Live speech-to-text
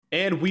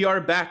And we are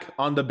back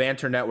on the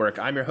Banter Network.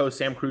 I'm your host,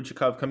 Sam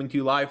Kruchikov, coming to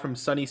you live from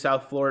sunny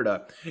South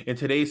Florida. In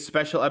today's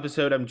special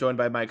episode, I'm joined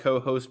by my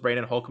co-host,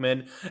 Brandon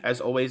Holkman,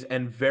 as always,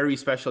 and very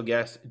special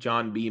guest,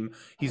 John Beam.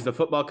 He's the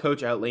football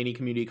coach at Laney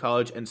Community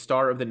College and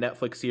star of the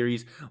Netflix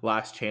series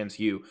Last Chance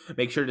U.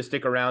 Make sure to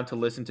stick around to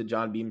listen to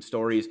John Beam's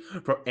stories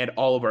and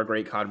all of our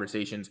great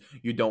conversations.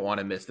 You don't want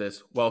to miss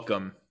this.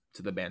 Welcome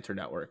to the Banter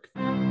Network.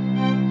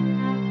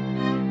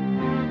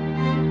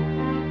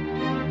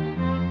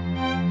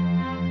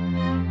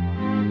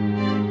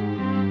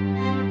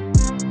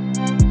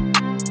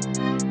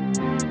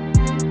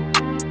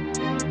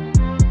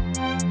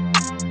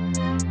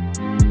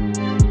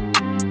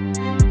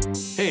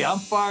 Hey, I'm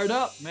fired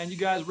up, man. You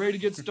guys ready to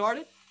get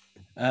started?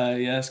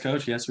 Yes,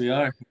 Coach. Yes, we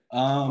are.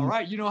 All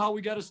right. You know how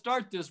we got to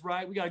start this,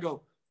 right? We got to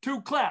go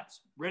 2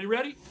 claps.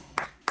 Ready?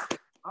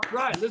 All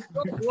right. Let's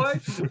go,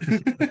 boys.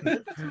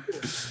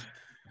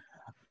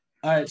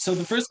 All right. So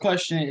the first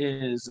question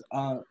is,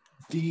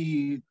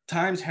 the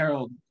Times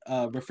Herald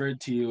referred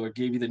to you or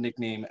gave you the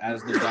nickname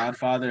as the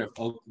Godfather of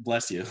Oak.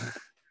 Bless you.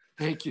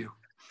 Thank you.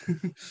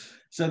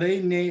 So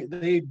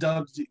they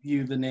dubbed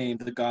you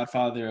the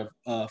Godfather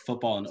of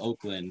football in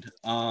Oakland.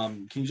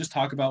 Can you just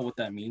talk about what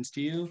that means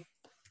to you?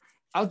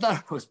 I thought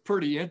it was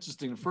pretty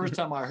interesting. The first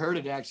time I heard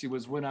it actually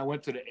was when I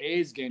went to the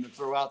A's game to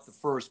throw out the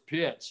first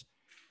pitch,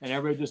 and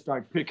everybody just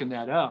started picking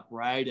that up,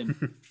 right? And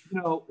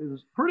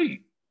it's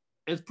pretty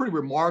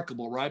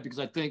remarkable, right? Because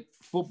I think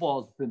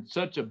football has been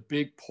such a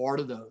big part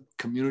of the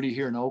community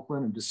here in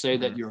Oakland, and to say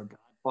that you're a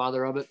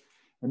godfather of it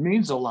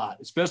means a lot,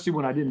 especially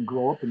when I didn't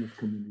grow up in this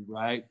community,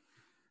 right?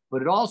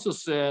 But it also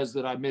says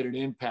that I made an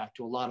impact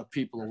to a lot of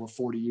people over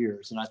 40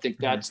 years. And I think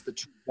that's the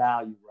true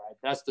value, right?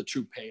 That's the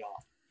true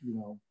payoff,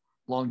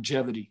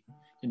 longevity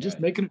and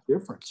just making a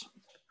difference.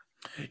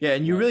 Yeah,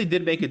 and you really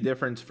did make a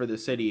difference for the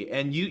city.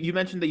 And you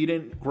mentioned that you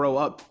didn't grow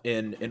up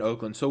in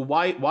Oakland. So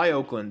why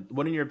Oakland?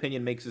 What, in your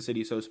opinion, makes the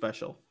city so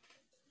special?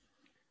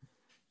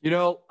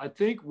 I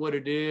think what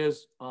it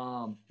is,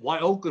 why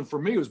Oakland for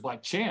me was by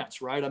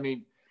chance, right? I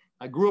mean,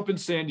 I grew up in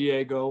San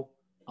Diego.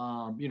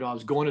 I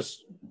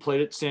was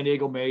played at San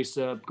Diego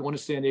Mesa, going to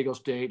San Diego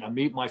State. I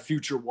meet my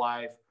future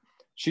wife.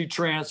 She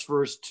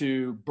transfers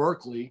to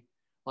Berkeley.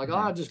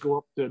 I'll just go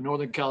up to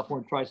Northern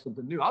California, try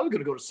something new. I was going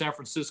to go to San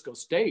Francisco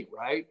State,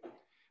 right?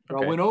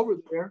 But I went over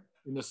there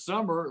in the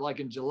summer, like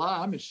in July.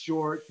 I'm in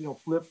shorts,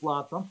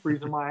 flip-flops. I'm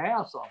freezing my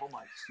ass off. I'm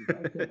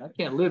like, I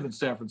can't live in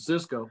San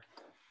Francisco.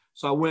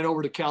 So I went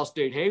over to Cal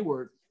State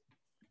Hayward,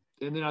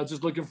 and then I was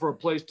just looking for a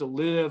place to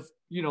live.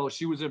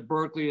 She was in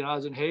Berkeley, and I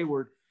was in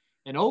Hayward.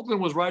 And Oakland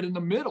was right in the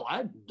middle.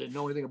 I didn't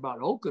know anything about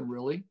Oakland,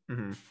 really.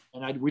 And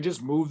we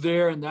just moved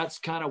there, and that's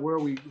kind of where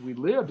we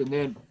lived. And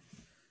then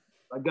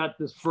I got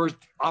this first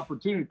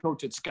opportunity to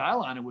coach at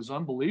Skyline. It was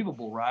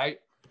unbelievable, right?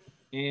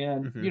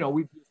 And,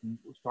 we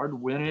started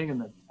winning, and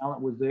the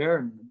talent was there,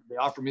 and they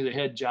offered me the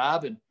head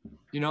job. And,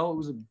 it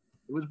was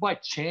by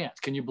chance.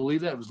 Can you believe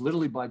that? It was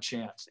literally by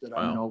chance that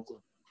I'm in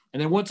Oakland.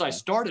 And then once I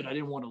started, I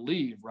didn't want to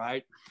leave,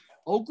 right?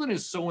 Oakland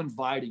is so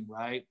inviting,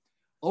 right?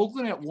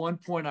 Oakland, at one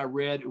point I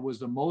read, it was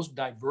the most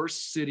diverse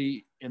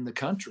city in the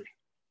country.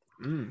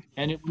 And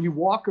when you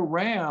walk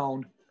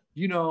around,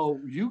 you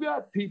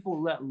got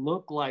people that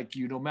look like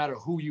you no matter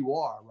who you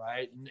are,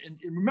 right? And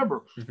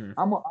remember,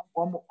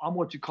 I'm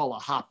what you call a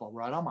Hapa,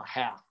 right? I'm a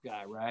half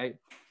guy, right?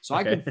 So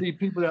I can see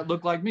people that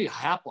look like me,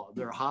 Hapa.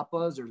 They're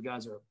Hapas. There's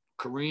guys that are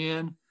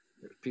Korean.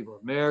 There's people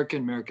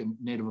American,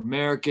 Native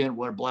American,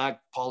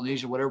 Black,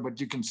 Polynesian, whatever. But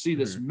you can see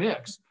this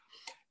mix.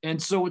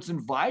 And so it's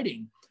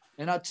inviting.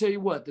 And I'll tell you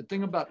what, the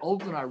thing about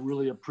Oakland I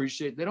really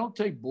appreciate, they don't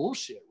take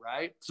bullshit,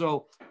 right?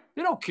 So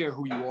they don't care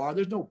who you are.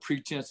 There's no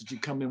pretense that you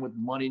come in with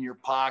money in your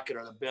pocket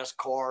or the best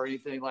car or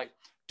anything. Like,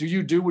 do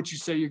you do what you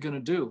say you're going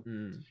to do?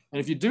 And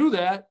if you do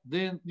that,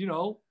 then,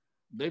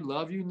 they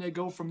love you and they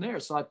go from there.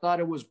 So I thought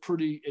it was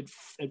it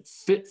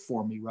fit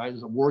for me, right?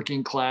 As a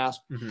working class.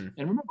 And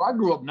remember, I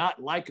grew up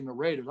not liking the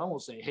Raiders. I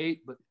won't say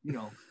hate, but,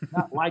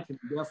 not liking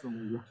them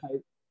definitely,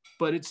 right?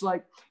 But it's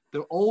like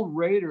the old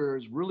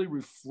Raiders really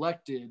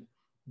reflected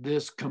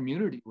this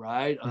community,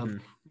 right? Of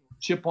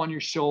chip on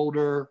your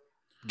shoulder,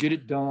 get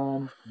it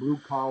done, blue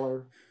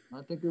collar.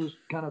 I think it was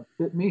kind of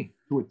fit me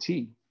to a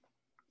T.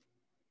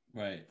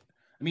 Right.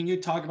 I mean,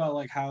 you talk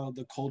about how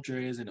the culture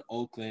is in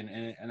Oakland,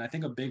 and I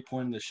think a big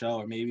point in the show,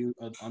 or maybe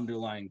an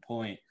underlying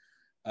point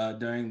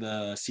during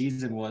the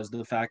season, was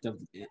the fact of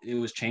it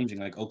was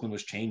changing. Oakland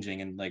was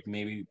changing, and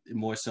maybe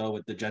more so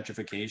with the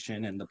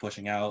gentrification and the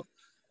pushing out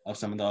of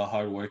some of the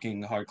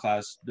hardworking, hard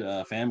class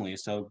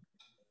families. So,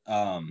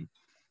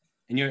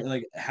 and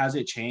you're has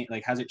it changed?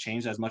 Has it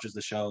changed as much as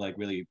the show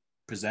really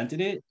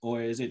presented it,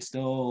 or is it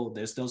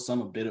there's still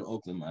some bit of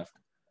Oakland left?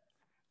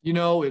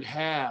 It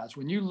has.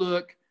 When you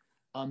look,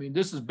 I mean,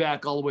 this is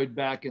all the way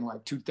back in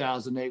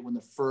 2008 when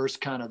the first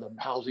kind of the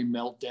housing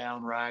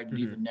meltdown, right? And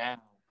even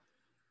now,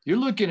 you're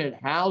looking at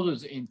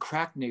houses in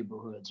crack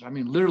neighborhoods. I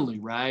mean, literally,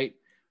 right?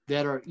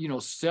 That are,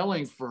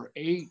 selling for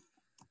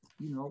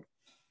 $800,000,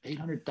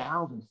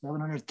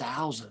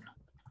 $700,000.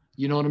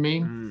 You know what I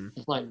mean?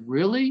 It's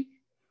really?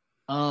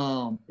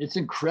 It's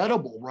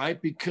incredible,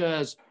 right?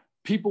 Because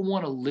people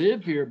want to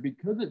live here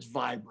because it's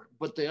vibrant.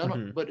 But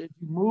but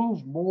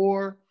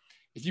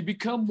if you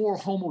become more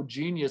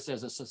homogeneous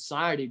as a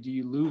society, do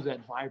you lose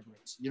that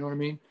vibrance? You know what I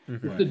mean?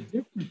 It's the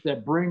difference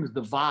that brings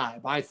the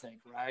vibe, I think,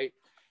 right?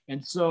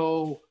 And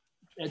so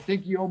I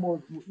think you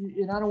almost,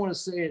 and I don't want to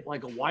say it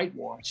like a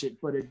whitewash it,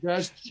 but it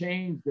does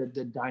change the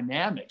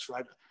dynamics,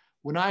 right?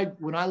 When I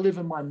live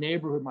in my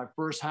neighborhood, my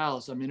first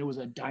house, I mean, it was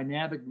a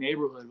dynamic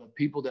neighborhood of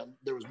people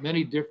there was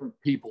many different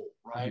people,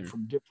 right,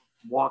 from different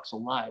walks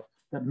of life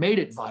that made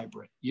it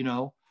vibrant, you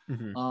know?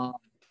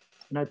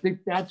 And I think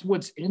that's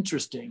what's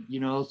interesting,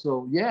 you know?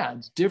 So yeah,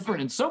 it's different.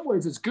 In some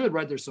ways it's good,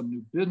 right? There's some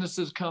new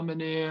businesses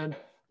coming in,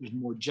 there's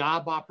more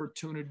job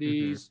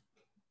opportunities,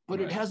 but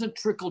it hasn't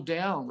trickled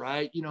down,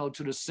 right? You know,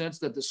 to the sense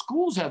that the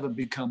schools haven't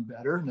become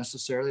better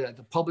necessarily. Like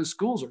the public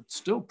schools are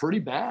still pretty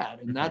bad.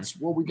 And that's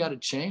what we got to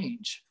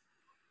change.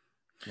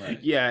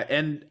 Right. Yeah.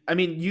 And I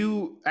mean,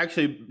 you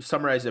actually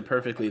summarized it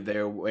perfectly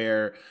there,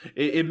 where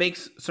it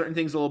makes certain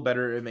things a little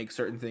better. It makes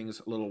certain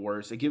things a little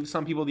worse. It gives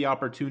some people the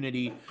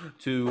opportunity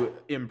to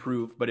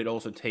improve, but it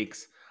also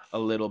takes a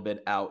little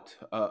bit out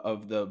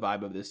of the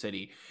vibe of the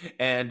city.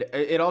 And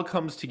it all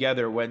comes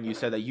together when you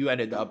said that you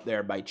ended up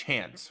there by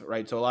chance,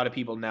 right? So a lot of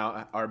people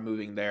now are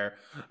moving there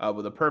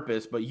with a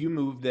purpose, but you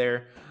moved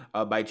there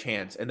by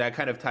chance. And that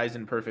kind of ties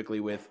in perfectly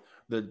with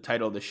the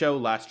title of the show,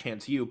 Last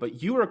Chance U.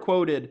 But you were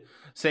quoted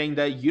saying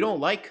that you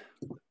don't like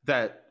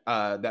that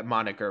that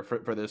moniker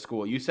for the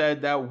school. You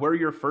said that we're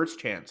your first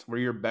chance, we're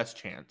your best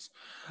chance.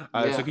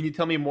 So can you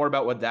tell me more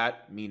about what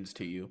that means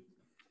to you?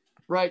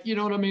 Right. You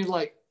know what I mean?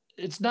 Like,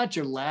 it's not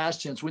your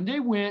last chance. When they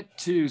went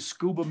to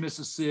Scuba,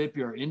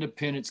 Mississippi, or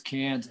Independence,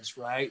 Kansas,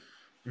 right?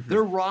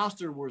 Their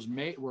roster were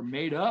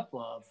made up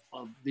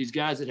of these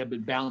guys that had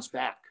been bounced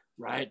back,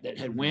 right? That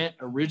had went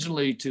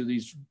originally to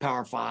these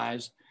Power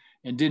Fives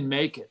and didn't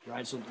make it,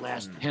 right? So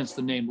hence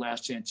the name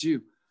Last Chance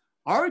U.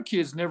 Our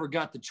kids never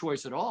got the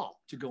choice at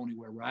all to go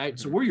anywhere, right?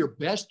 So we're your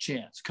best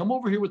chance. Come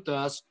over here with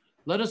us.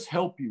 Let us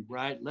help you,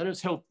 right? Let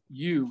us help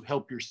you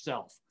help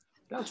yourself.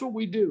 That's what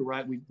we do,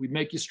 right? We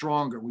make you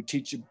stronger. We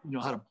teach you, you know,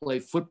 how to play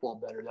football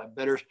better, that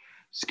better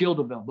skill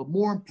development. But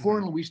more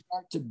importantly, we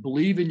start to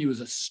believe in you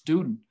as a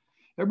student.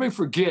 Everybody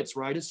forgets,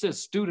 right? It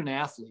says student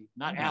athlete,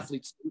 not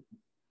athlete student.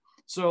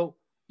 So,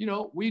 you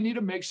know, we need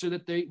to make sure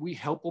that we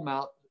help them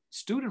out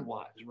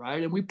student-wise,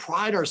 right? And we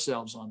pride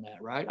ourselves on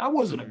that, right? I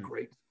wasn't a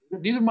great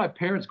student. Neither of my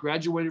parents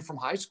graduated from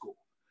high school,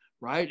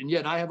 right? And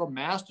yet I have a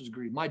master's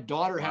degree. My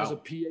daughter has a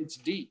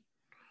PhD.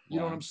 You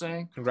know what I'm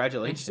saying?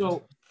 Congratulations. And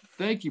so,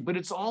 thank you. But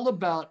it's all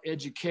about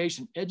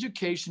education.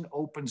 Education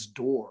opens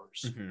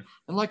doors.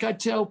 And like I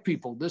tell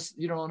people this,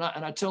 you know,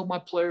 and I tell my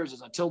players,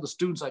 as I tell the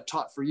students I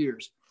taught for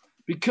years,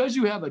 because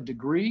you have a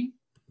degree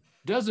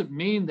doesn't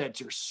mean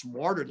that you're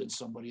smarter than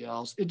somebody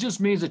else. It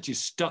just means that you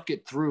stuck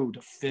it through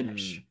to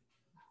finish.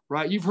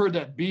 Right? You've heard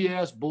that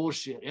BS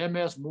bullshit,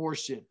 MS more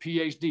shit,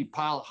 PhD,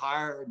 pile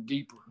higher and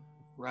deeper,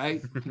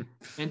 right?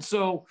 And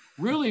so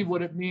really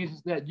what it means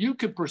is that you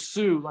could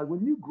pursue, like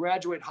when you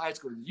graduate high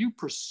school, you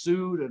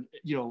pursued,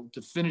 you know,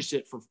 to finish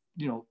it for,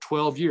 you know,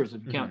 12 years,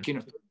 if you count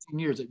 13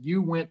 years, that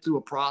you went through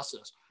a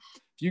process.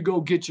 If you go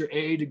get your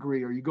AA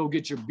degree or you go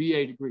get your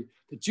BA degree,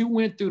 that you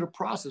went through the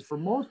process. For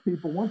most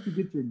people, once you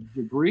get your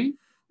degree,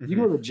 you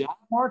go to the job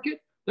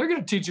market, they're going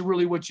to teach you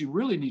really what you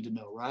really need to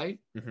know, right?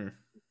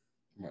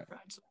 Right.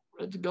 So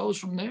it goes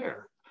from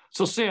there.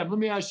 So Sam, let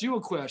me ask you a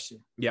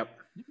question. Yep.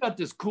 You got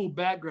this cool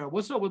background.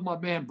 What's up with my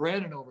man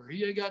Brandon over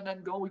here? He ain't got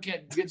nothing going. We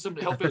can't get something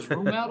to help his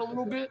room out a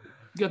little bit.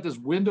 You got this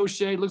window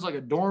shade. Looks like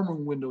a dorm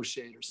room window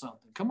shade or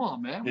something. Come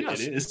on, man. We got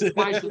it is.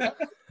 spice it up.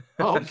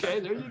 Okay,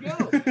 there you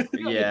go.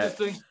 You gotta get this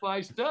thing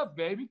spiced up,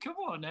 baby. Come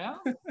on now.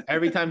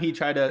 Every time he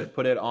tried to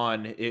put it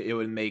on, it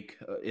would make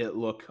it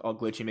look all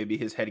glitchy. Maybe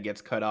his head gets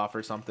cut off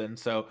or something.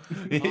 So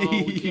we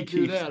can't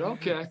do that.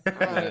 Okay.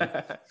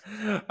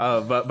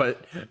 All right.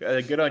 But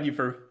good on you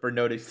for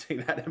noticing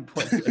that and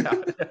pointing it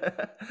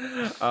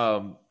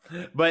out.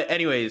 But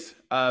anyways,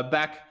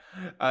 back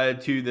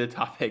to the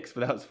topics.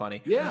 But that was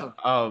funny. Yeah.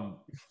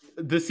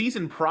 The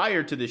season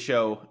prior to the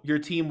show, your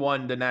team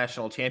won the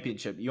national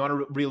championship. You want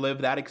to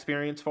relive that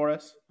experience for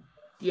us?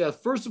 Yeah.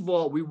 First of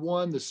all, we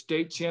won the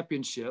state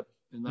championship.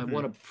 And I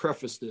want to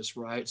preface this,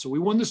 right? So we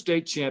won the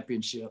state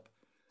championship.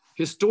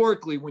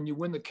 Historically, when you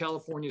win the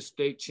California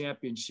state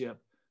championship,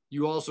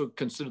 you also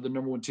consider the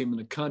number one team in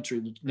the country,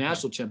 the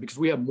national champion, because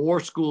we have more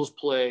schools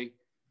play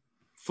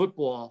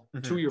football,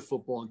 two-year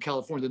football in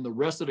California than the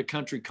rest of the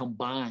country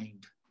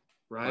combined,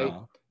 right?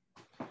 Wow.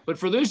 But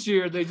for this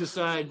year,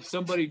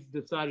 somebody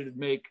decided to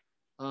make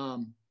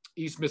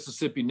East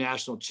Mississippi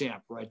national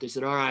champ, right? They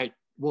said, all right,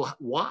 well,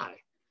 why?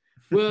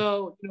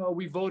 Well, you know,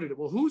 we voted it.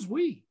 Well, who's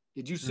we?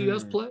 Did you see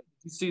us play? Did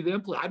you see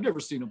them play? I've never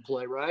seen them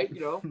play, right? You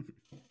know?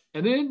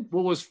 And then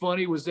what was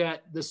funny was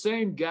that the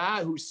same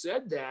guy who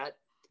said that,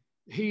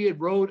 he had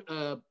wrote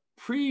a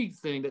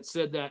pre-thing that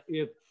said that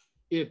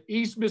if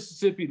East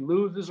Mississippi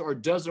loses or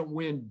doesn't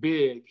win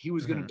big, he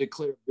was going to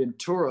declare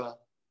Ventura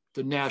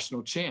the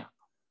national champ.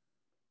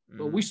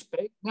 But we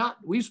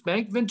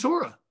spanked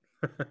Ventura.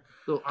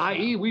 So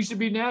i.e. we should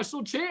be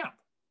national champ,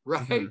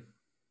 right?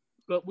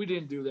 but we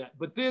didn't do that.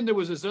 But then there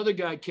was this other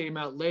guy came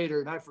out later,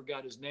 and I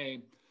forgot his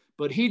name,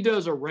 but he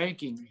does a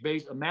ranking,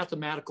 a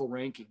mathematical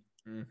ranking.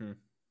 Mm-hmm.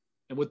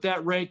 And with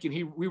that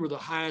ranking, we were the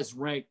highest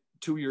ranked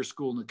 2-year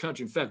school in the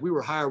country. In fact, we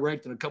were higher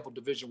ranked than a couple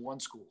Division I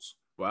schools.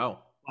 Wow.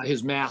 By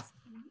his math,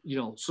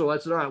 So I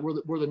said, all right,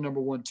 we're the number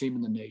one team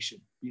in the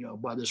nation,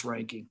 by this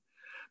ranking.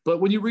 But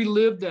when you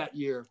relive that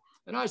year,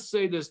 and I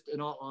say this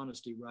in all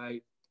honesty,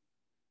 right?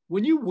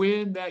 When you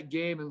win that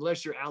game,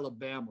 unless you're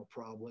Alabama,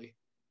 probably,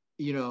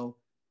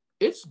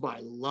 it's by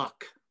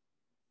luck.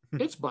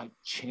 It's by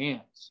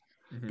chance,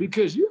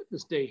 because you have to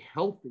stay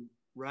healthy,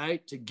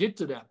 right, to get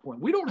to that point.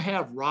 We don't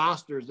have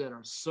rosters that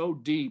are so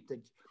deep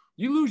that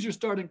you lose your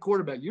starting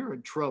quarterback, you're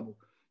in trouble.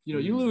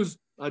 You lose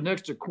an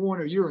extra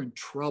corner, you're in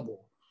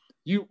trouble.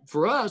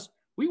 For us,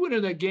 we went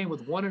in that game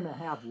with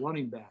 1.5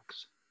 running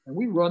backs, and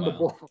we run the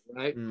ball,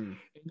 right? And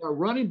our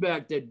running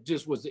back that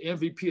just was the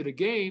MVP of the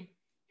game,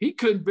 he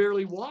couldn't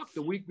barely walk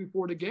the week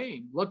before the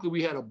game. Luckily,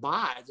 we had a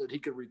bye that he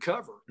could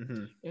recover.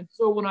 And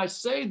so when I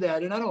say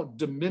that, and I don't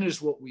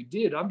diminish what we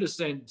did, I'm just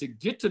saying to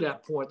get to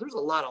that point, there's a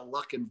lot of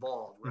luck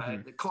involved,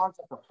 right? The cards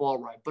have to fall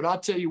right. But I'll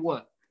tell you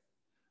what,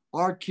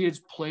 our kids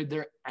played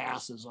their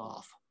asses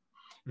off.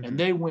 And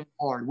they went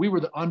hard. We were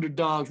the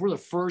underdogs. We're the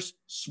first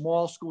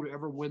small school to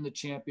ever win the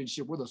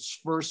championship. We're the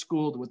first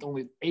school with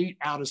only 8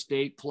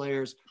 out-of-state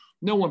players.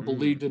 No one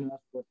believed in us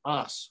but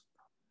us,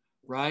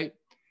 right?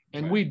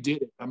 And we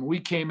did it. I mean, we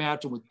came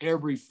after with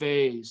every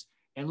phase.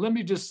 And let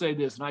me just say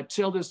this, and I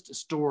tell this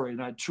story,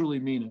 and I truly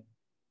mean it.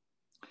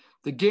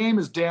 The game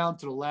is down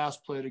to the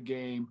last play of the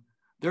game.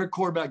 Their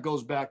quarterback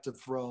goes back to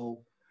throw,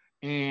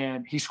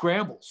 and he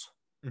scrambles.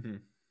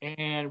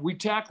 And we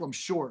tackle him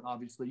short,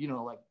 obviously,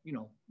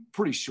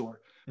 pretty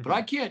short. But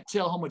I can't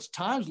tell how much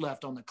time's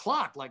left on the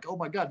clock. Like, oh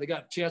my God, they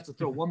got a chance to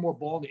throw one more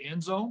ball in the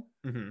end zone.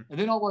 And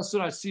then all of a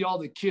sudden I see all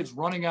the kids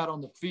running out on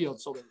the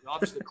field. So that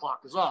obviously the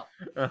clock is up.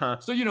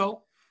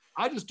 So,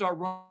 I just start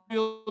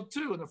running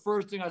too. And the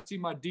first thing I see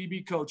my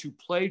DB coach who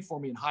played for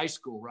me in high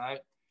school, right?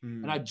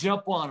 And I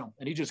jump on him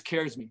and he just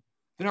carries me.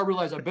 Then I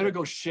realize I better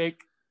go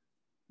shake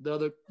the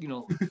other,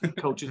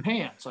 coach's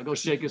hand. So I go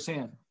shake his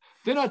hand.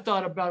 Then I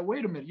thought about,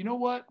 wait a minute, you know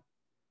what?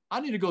 I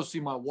need to go see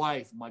my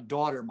wife, my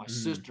daughter, my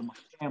sister, my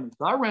family.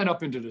 So I ran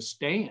up into the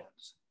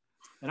stands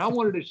and I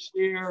wanted to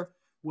share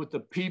with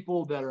the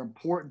people that are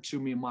important to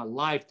me in my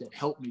life that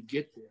helped me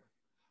get there.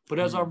 But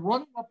as I'm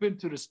running up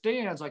into the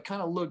stands, I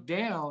kind of looked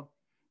down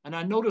and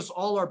I noticed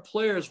all our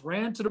players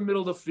ran to the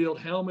middle of the field,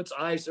 helmets,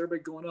 ice,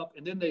 everybody going up.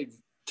 And then they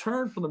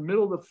turned from the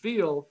middle of the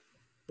field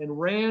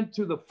and ran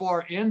to the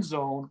far end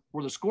zone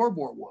where the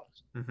scoreboard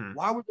was.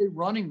 Why were they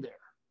running there?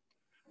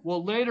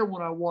 Well, later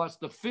when I watched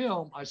the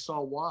film, I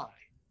saw why.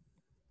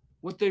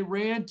 What they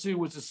ran to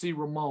was to see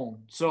Ramon.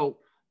 So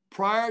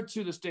prior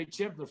to the state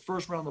championship, the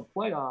first round of the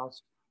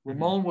playoffs,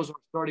 Ramon was our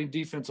starting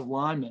defensive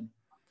lineman.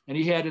 And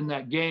he had in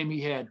that game,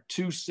 he had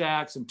 2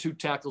 sacks and 2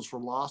 tackles for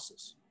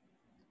losses.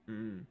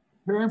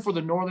 Preparing for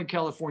the Northern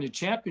California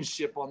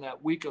Championship on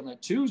that week, on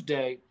that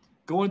Tuesday,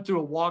 going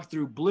through a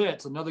walkthrough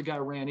blitz, another guy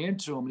ran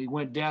into him and he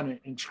went down in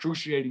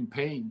excruciating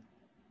pain.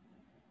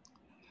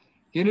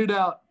 He ended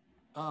up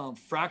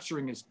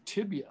fracturing his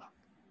tibia,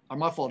 or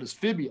my fault, his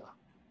fibia.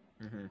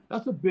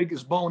 That's the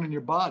biggest bone in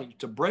your body.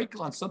 To break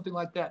on something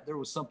like that, there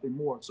was something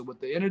more. So what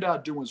they ended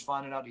up doing was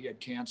finding out he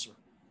had cancer.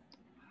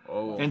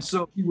 And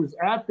so he was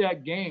at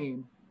that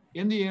game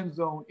in the end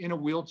zone in a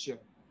wheelchair.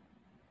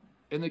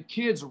 And the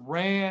kids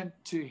ran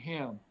to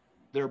him,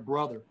 their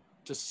brother,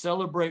 to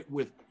celebrate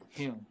with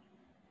him.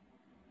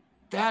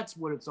 That's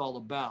what it's all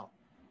about.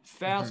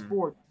 Fast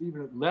forward,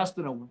 even less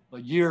than a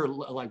year,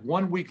 like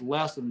 1 week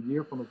less than a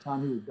year from the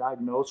time he was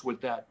diagnosed with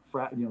that,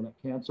 that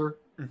cancer,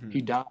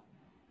 he died.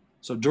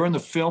 So during the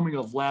filming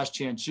of Last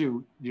Chance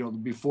U,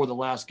 before the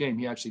last game,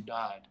 he actually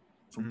died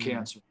from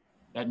cancer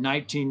at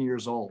 19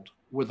 years old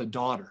with a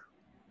daughter.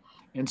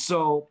 And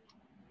so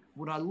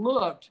when I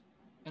looked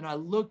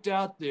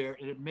out there,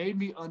 and it made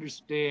me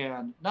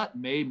understand, not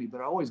made me,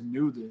 but I always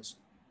knew this,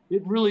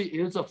 it really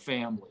is a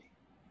family,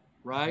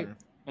 right?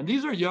 And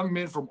these are young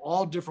men from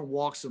all different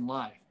walks in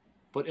life.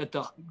 But at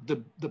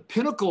the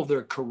pinnacle of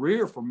their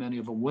career for many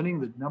of them, winning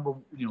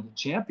the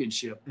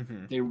championship,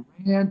 they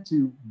ran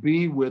to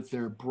be with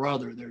their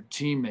brother, their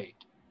teammate,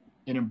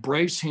 and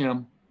embrace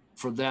him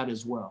for that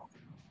as well.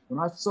 When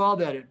I saw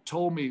that, it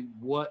told me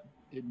what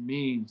it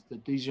means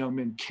that these young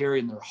men carry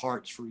in their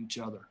hearts for each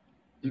other.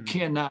 You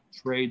cannot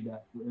trade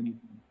that for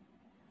anything.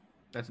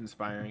 That's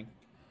inspiring.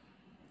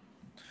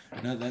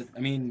 No,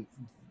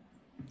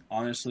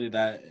 honestly,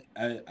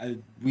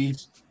 we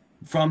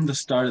from the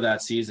start of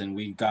that season,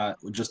 we got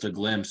just a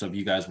glimpse of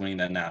you guys winning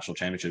that national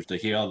championship. To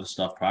hear all the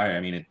stuff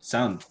prior, it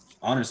sounds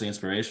honestly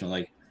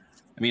inspirational.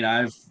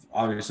 I've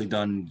obviously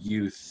done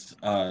youth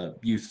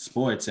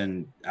sports,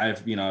 and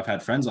I've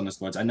had friends on the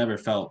sports. I never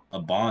felt a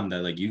bond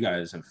that you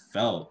guys have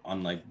felt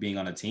on being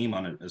on a team,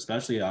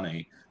 especially on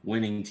a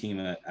winning team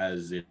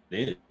as it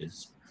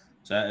is.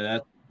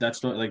 So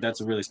that's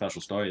a really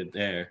special story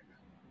there.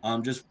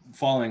 Just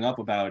following up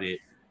about it,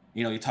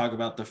 you talk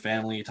about the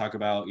family, you talk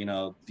about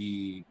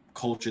the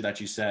culture that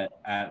you set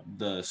at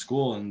the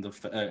school and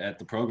at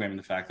the program, and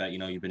the fact that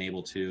you've been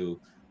able to,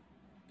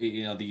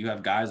 that you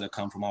have guys that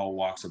come from all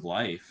walks of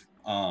life.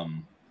 How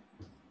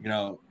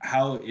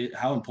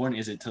important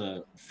is it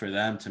for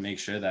them to make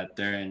sure that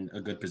they're in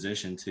a good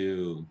position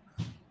to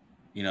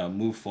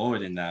move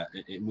forward in that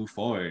move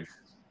forward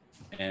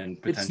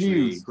and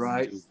potentially it's huge,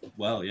 right? do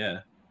well. Yeah.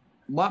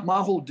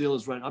 My whole deal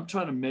is, right, I'm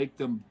trying to make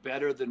them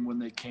better than when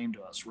they came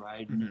to us,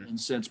 right? Mm-hmm. In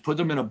sense, put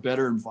them in a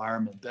better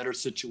environment, better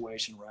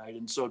situation, right?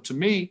 And so to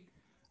me,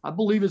 I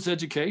believe it's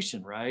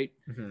education, right?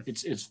 Mm-hmm.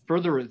 It's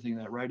furthering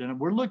that, right? And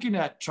we're looking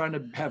at trying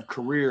to have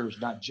careers,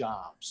 not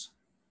jobs.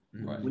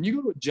 Right. When you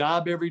go to a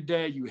job every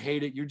day, you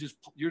hate it. You're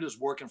just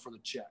working for the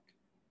check.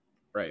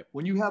 Right.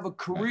 When you have a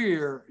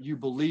career, you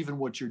believe in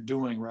what you're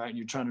doing, right? And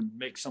you're trying to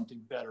make something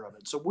better of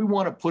it. So we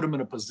want to put them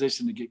in a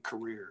position to get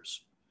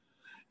careers.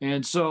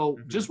 And so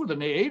just with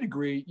an AA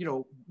degree,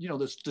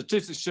 the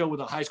statistics show with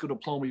a high school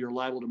diploma, you're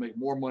liable to make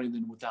more money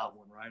than without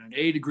one, right? An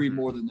AA degree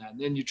more than that. And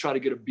then you try to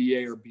get a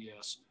BA or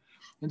BS.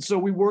 And so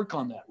we work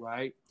on that,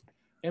 right?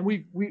 And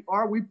we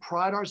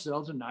pride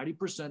ourselves in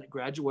 90% at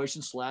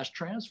graduation /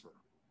 transfer.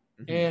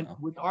 And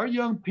with our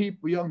young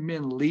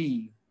men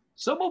leave,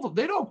 some of them,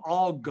 they don't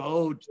all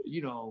go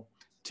to,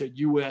 to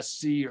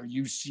USC or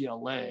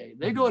UCLA.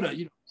 They go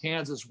to,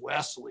 Kansas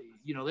Wesley.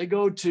 They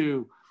go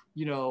to,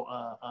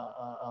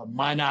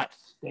 Minot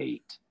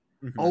State,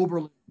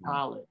 Oberlin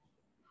College,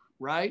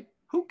 right?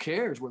 Who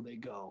cares where they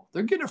go?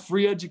 They're getting a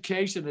free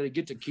education and they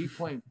get to keep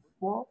playing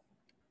football.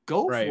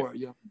 Go for it,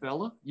 young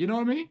fella. You know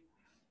what I mean?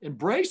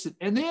 Embrace it.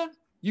 And then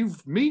you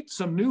meet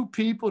some new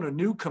people in a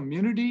new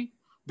community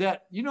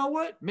that, you know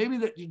what? Maybe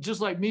that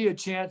just like me, a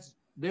chance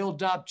they'll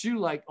adopt you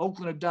like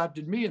Oakland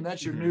adopted me, and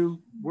that's your new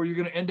where you're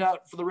going to end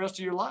out for the rest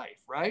of your life,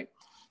 right?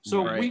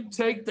 So I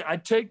take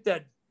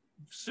that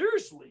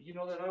seriously,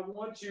 that I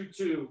want you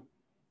to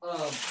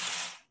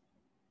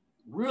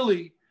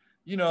really,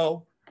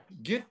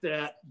 get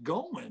that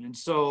going. And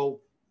so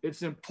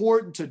it's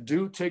important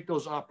to take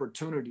those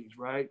opportunities,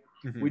 right?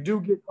 We do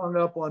get hung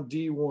up on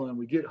D1.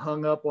 We get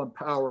hung up on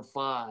Power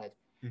 5.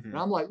 And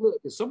I'm like, look,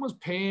 if someone's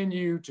paying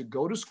you to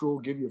go to school,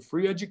 give you a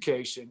free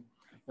education,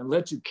 and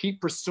let you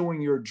keep pursuing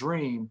your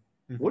dream,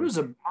 what does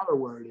it matter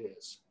where it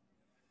is?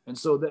 And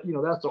so that,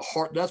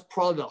 that's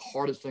probably the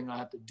hardest thing I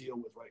have to deal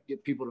with, right?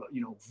 Get people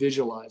to,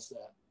 visualize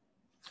that.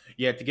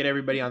 Yeah, to get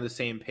everybody on the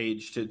same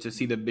page to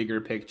see the bigger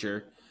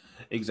picture.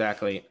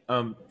 Exactly.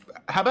 How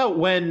about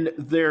when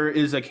there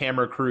is a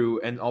camera crew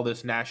and all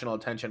this national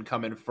attention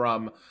coming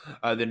from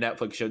the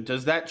Netflix show?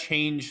 Does that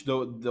change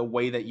the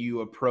way that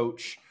you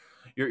approach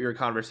your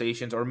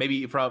conversations, or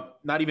maybe from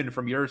not even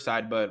from your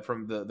side, but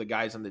from the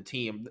guys on the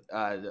team,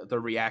 the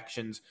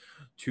reactions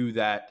to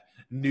that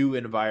new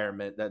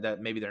environment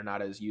that maybe they're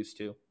not as used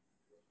to?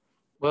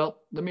 Well,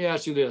 let me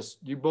ask you this.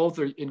 You both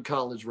are in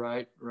college,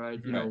 right? Right.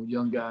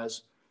 Young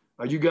guys.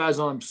 Are you guys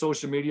on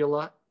social media a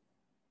lot?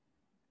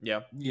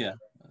 Yeah. You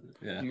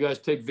guys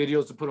take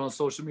videos to put on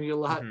social media a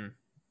lot?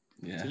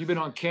 Yeah. So you've been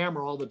on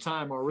camera all the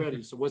time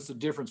already. So what's the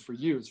difference for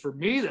you? It's for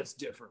me that's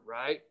different,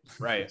 right?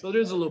 Right. So it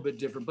is a little bit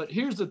different. But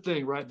here's the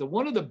thing, right?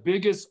 One of the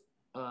biggest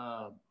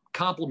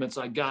compliments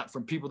I got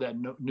from people that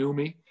knew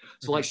me.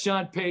 So like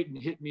Sean Payton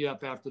hit me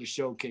up after the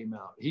show came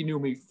out. He knew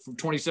me from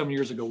 27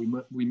 years ago.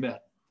 We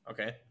met.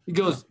 Okay. He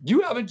goes,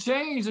 "You haven't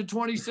changed in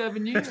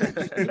 27 years.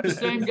 You're the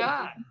same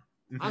guy."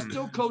 I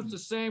still coach the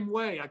same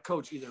way. I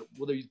coach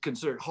whether you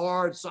consider it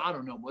hard, so I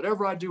don't know.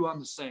 Whatever I do, I'm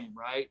the same,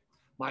 right?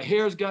 My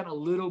hair's gotten a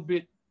little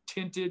bit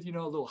tinted, a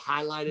little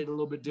highlighted, a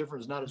little bit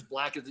different. It's not as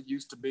black as it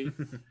used to be,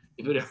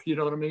 you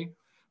know what I mean?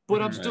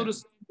 But I'm still the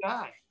same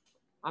guy.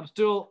 I'm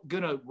still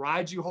going to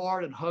ride you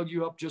hard and hug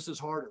you up just as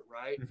harder,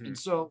 right? And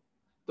so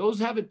those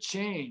haven't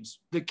changed.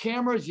 The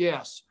cameras,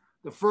 yes.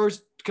 The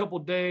first couple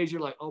of days,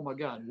 you're like, oh my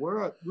God,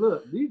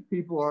 look, these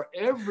people are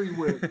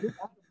everywhere.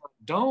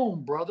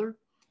 Dome, brother.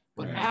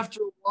 But after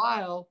a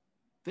while,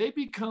 they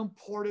become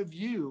part of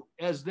you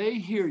as they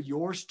hear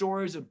your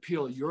stories and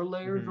peel your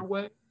layers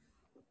away.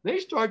 They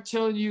start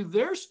telling you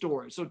their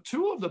story. So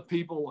two of the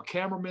people, a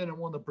cameraman and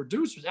one of the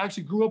producers,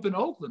 actually grew up in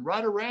Oakland,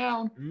 right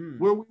around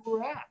where we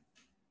were at.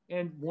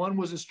 And one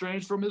was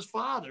estranged from his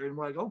father. And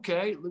we're like,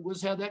 okay,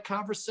 let's have that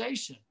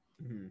conversation.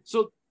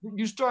 So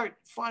you start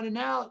finding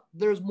out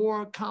there's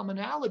more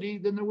commonality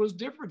than there was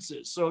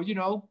differences. So,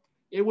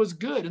 it was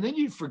good. And then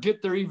you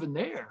forget they're even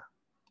there.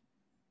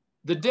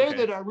 The day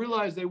that I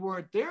realized they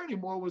weren't there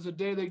anymore was the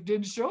day they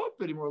didn't show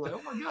up anymore. Like,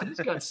 oh my God, this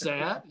got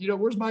sad.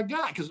 Where's my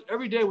guy? Because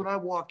every day when I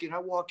walk in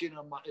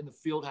in the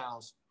field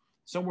house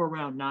somewhere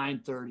around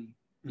 9:30.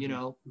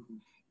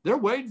 They're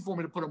waiting for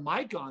me to put a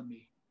mic on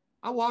me.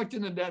 I walked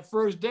in that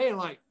first day and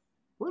like,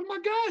 where's my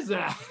guys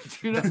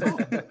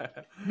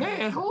at?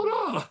 Man, hold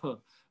on.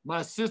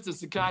 My assistant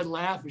Sakai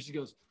laughing. She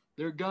goes,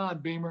 "They're gone,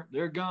 Beamer.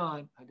 They're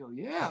gone." I go,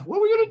 "Yeah. What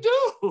are we gonna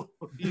do?"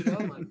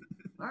 Like,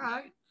 all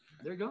right.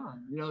 They're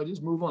gone,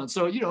 just move on.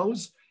 So,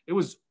 it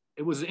was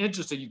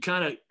interesting. You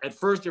kind of, at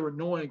first they were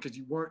annoying because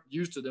you weren't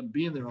used to them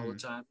being there all the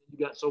time. You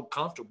got so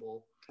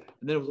comfortable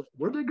and then it was like,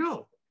 where'd they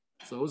go?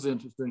 So it was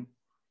interesting.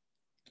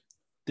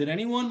 Did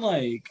anyone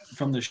like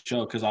from the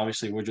show, because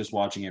obviously we're just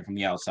watching it from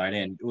the outside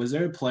in, was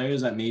there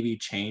players that maybe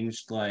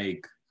changed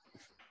like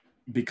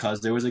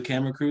because there was a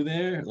camera crew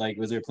there? Like,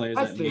 was there players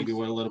I that think maybe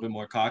were a little bit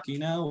more cocky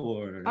now,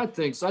 or? I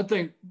think so. I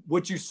think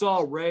what you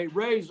saw,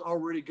 Ray's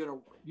already gonna,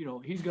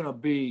 he's gonna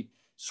be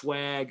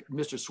swag,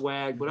 Mr.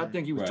 Swag, but I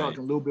think he was Right. talking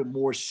a little bit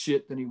more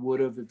shit than he would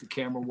have if the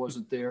camera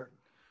wasn't there.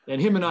 And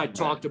him and I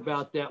talked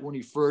about that when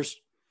it first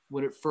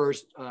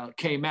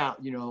came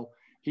out.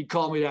 He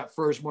called me that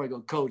first morning. I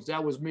go, Coach,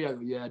 that was me. I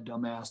go, yeah,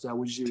 dumbass, that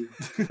was you.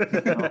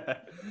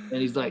 And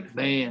he's like,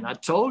 man, I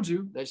told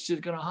you that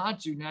shit's gonna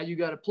haunt you. Now you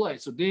got to play.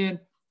 So then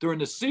during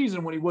the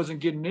season when he wasn't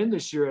getting in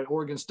this year at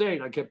Oregon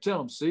State, I kept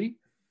telling him, see,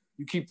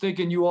 you keep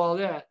thinking you all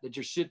that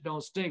your shit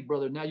don't stink,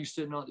 brother. Now you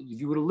sitting on. If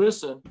you would have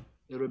listened,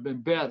 it would have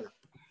been better.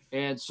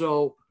 And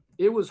so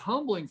it was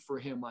humbling for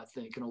him, I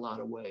think, in a lot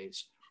of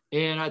ways.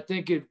 And I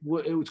think it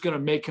was going to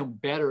make him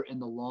better in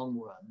the long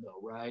run, though,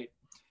 right?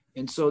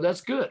 And so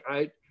that's good,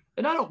 right?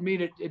 And I don't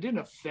mean it didn't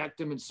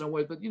affect him in some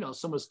way, but,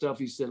 some of the stuff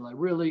he said, like,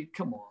 really,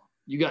 come on.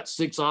 You got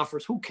 6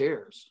 offers. Who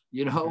cares?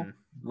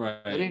 Right.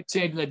 I didn't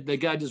change that the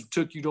guy just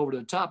took you over to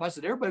the top. I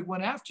said, everybody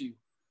went after you.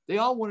 They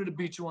all wanted to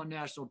beat you on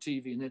national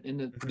TV. And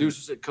the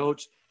producer said,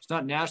 Coach, it's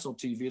not national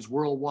TV, it's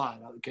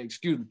worldwide. Okay,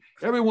 excuse me.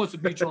 Everyone wants to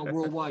beat you on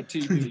worldwide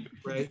TV,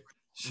 right?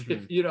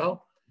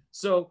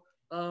 So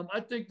I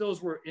think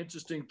those were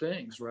interesting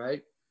things,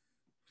 right?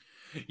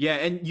 Yeah,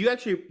 and you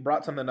actually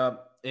brought something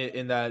up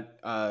in that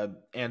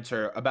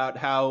answer about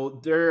how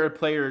there are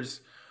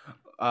players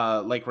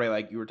like Ray,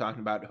 like you were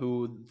talking about,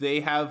 who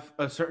they have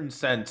a certain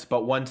sense,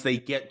 but once they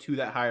get to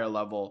that higher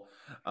level,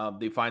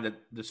 they find that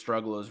the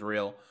struggle is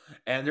real.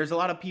 And there's a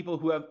lot of people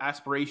who have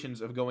aspirations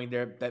of going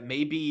there that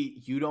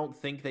maybe you don't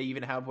think they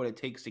even have what it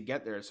takes to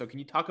get there. So can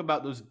you talk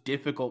about those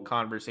difficult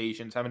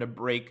conversations, having to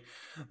break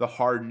the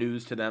hard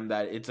news to them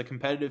that it's a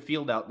competitive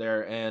field out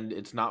there and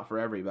it's not for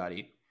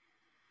everybody?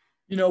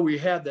 We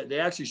had that. They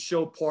actually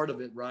show part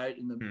of it, right,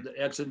 in the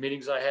exit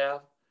meetings I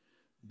have.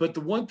 But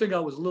the one thing I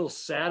was a little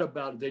sad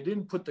about, they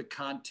didn't put the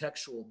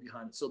contextual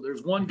behind it. So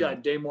there's one guy,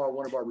 Damar,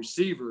 one of our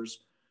receivers,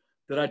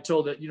 that I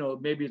told that,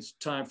 maybe it's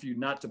time for you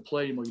not to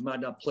play anymore. You might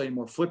not play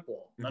more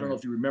football. I don't know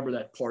if you remember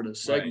that part of the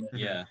segment.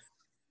 Right. Yeah.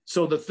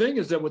 So the thing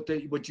is that what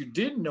you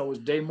didn't know is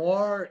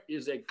Damar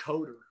is a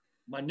coder.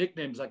 My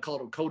nickname is, I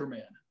called him Coder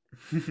Man.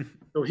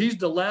 So he's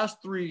the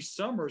last 3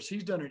 summers,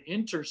 he's done an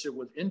internship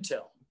with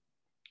Intel.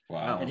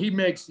 Wow. And he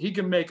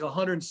can make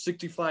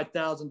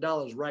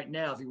 $165,000 right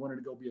now if he wanted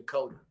to go be a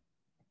coder.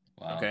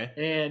 Wow. Okay.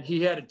 And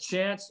he had a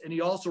chance, and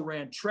he also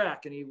ran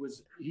track, and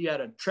he had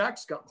a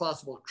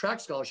possible track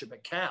scholarship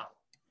at Cal.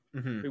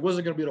 He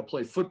wasn't going to be able to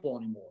play football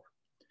anymore.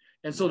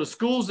 And so the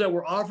schools that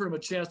were offering him a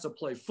chance to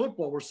play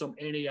football were some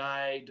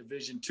NAIA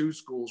Division II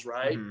schools,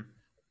 right?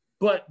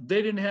 But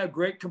they didn't have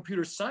great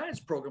computer science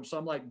programs. So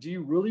I'm like, do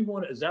you really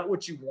is that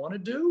what you want to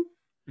do?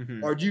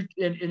 Or do you,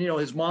 and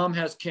his mom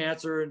has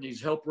cancer and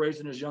he's helped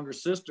raising his younger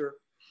sister.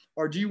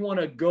 Or do you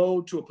want to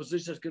go to a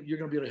position that you're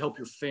going to be able to help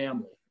your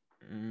family?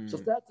 So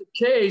if that's the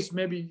case,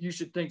 maybe you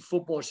should think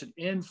football should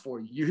end for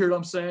you. You hear what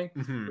I'm saying?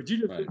 But you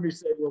just heard me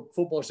say, well,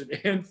 football should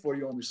end for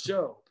you on the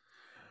show.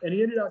 And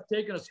he ended up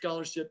taking a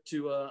scholarship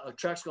to a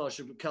track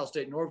scholarship at Cal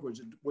State Northwoods,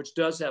 which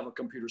does have a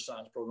computer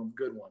science program, a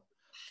good one.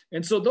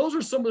 And so those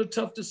are some of the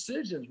tough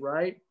decisions,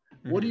 right?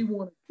 What do you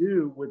want to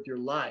do with your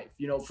life?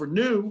 For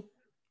New,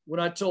 when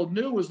I told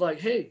New, was like,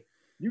 hey,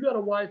 you got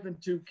a wife and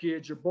 2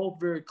 kids. You're both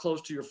very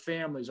close to your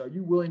families. Are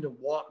you willing to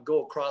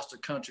go across the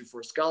country for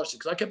a scholarship?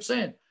 Because I kept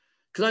saying,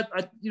 because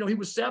he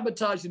was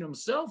sabotaging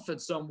himself in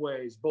some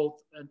ways,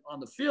 both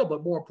on the field,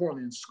 but more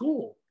importantly in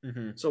school.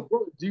 So,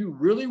 bro, do you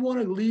really want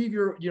to leave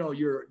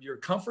your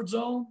comfort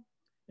zone?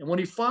 And when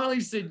he finally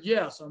said,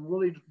 yes, I'm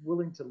really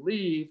willing to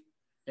leave,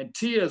 and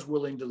Tia is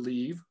willing to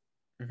leave,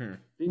 then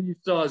you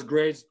saw his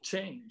grades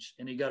change,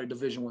 and he got a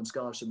Division I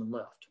scholarship and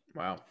left.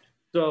 Wow.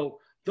 So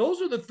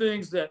those are the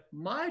things that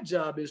my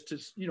job is to,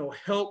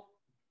 help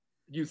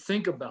you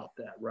think about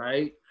that,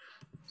 right?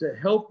 To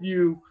help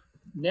you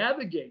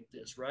navigate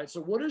this, right?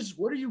 So what do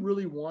you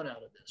really want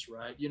out of this,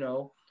 right?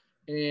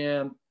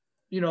 And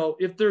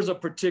if there's a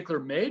particular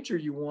major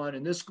you want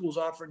and this school's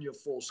offering you a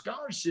full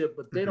scholarship,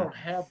 but they don't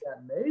have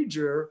that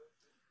major,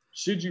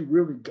 should you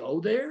really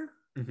go there?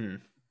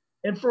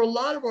 And for a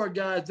lot of our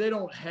guys, they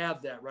don't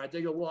have that, right?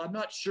 They go, well, I'm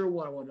not sure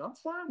what I want to do. I'm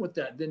fine with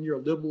that. Then you're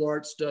a liberal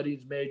arts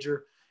studies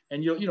major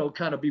and you'll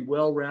kind of be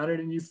well-rounded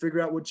and you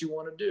figure out what you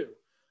want to do.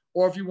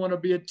 Or if you want to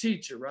be a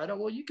teacher, right?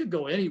 Well, you could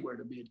go anywhere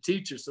to be a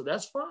teacher, so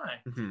that's fine.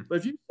 But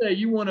if you say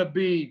you want to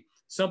be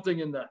something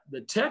in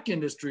the tech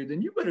industry,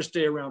 then you better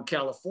stay around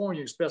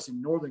California, especially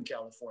Northern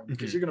California,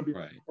 because you're going to be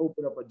able to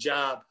open up a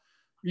job,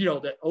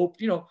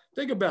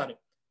 think about it.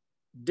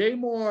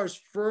 Damar's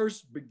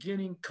first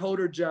beginning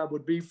coder job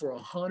would be for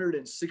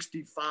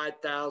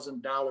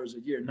 $165,000 a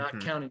year, not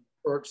counting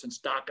perks and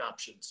stock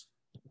options.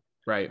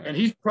 Right. And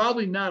he's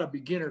probably not a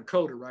beginner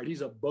coder, right?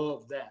 He's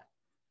above that.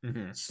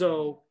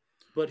 So,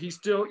 but he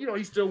still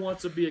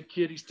wants to be a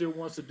kid. He still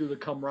wants to do the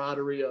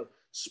camaraderie of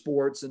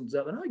sports and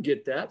stuff. And I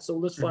get that. So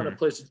let's find a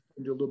place to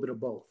do a little bit of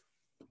both.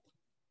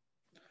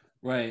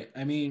 Right.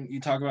 I mean, you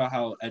talk about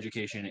how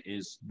education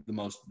is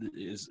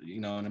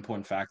an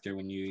important factor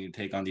when you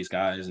take on these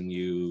guys and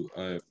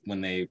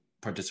when they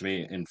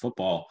participate in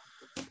football.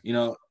 You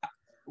know,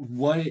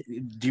 what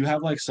do you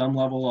have like some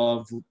level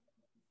of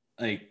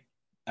like,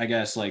 I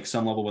guess like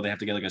some level where they have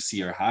to get like a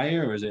C or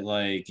higher, or is it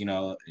like,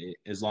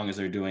 as long as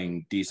they're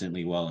doing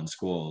decently well in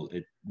school,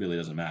 it really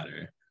doesn't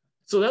matter?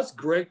 So that's a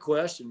great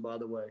question, by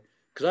the way.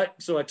 I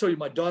told you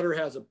my daughter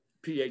has a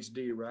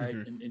PhD, right?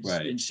 Mhm.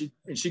 Right.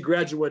 And she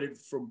graduated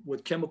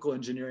with chemical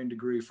engineering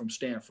degree from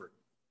Stanford.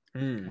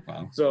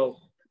 Wow. So,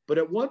 but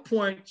at one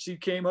point she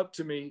came up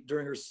to me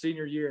during her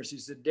senior year and she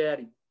said,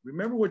 "Daddy,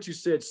 remember what you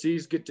said?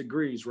 C's get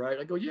degrees, right?"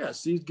 I go, "Yeah,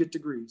 C's get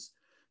degrees."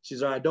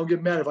 She's all right. Don't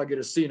get mad if I get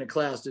a C in a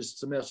class this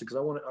semester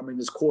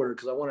this quarter,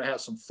 because I want to have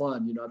some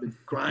fun. I've been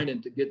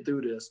grinding to get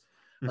through this.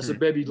 I said,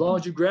 "Baby, as long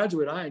as you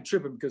graduate, I ain't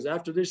tripping, because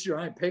after this year,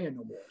 I ain't paying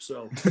no more.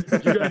 So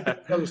if you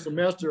got another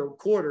semester or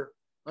quarter,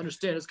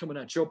 understand it's coming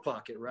out your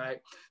pocket,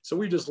 right?" So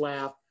we just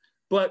laugh.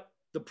 But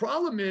the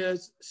problem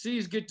is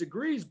C's get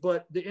degrees,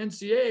 but the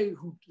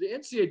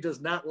NCAA does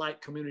not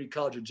like community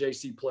college or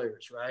JC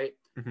players, right?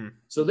 Mm-hmm.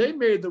 So they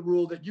made the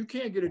rule that you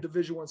can't get a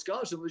Division I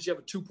scholarship unless you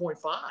have a 2.5.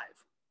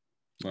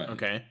 Right.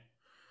 Okay.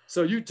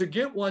 So to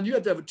get one, you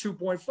have to have a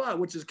 2.5,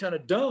 which is kind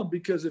of dumb,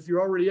 because if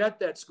you're already at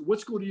that school, what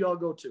school do y'all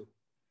go to?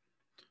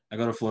 I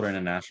go to Florida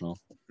International.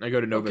 I go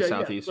to Nova Okay,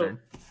 Southeastern.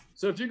 Yeah.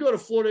 So if you go to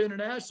Florida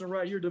International,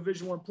 right, you're a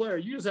Division I player,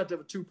 you just have to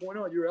have a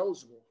 2.0, you're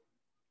eligible.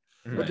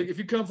 Mm-hmm. But if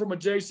you come from a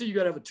JC, you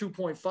got to have a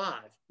 2.5.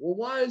 Well,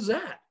 why is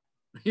that?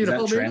 Is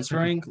that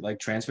transferring? Like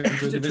transferring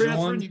to a Division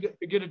I?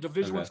 You get a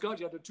Division I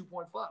scholarship, you have to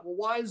 2.5. Well,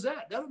 why is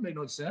that? That would make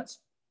no sense.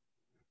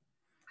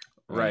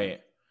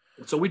 Right.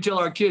 So we tell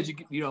our kids,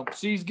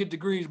 C's get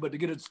degrees, but to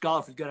get a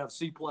scholarship, you got to have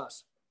C+.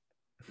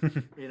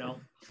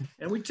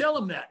 And we tell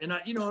them that.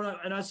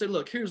 And I say,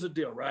 look, here's the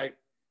deal, right?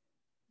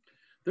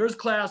 There's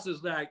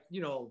classes that,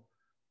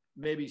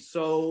 maybe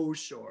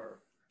Soch or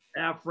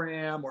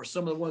AFRAM or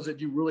some of the ones that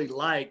you really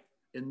like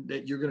and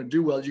that you're going to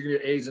do well, you're going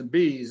to get A's and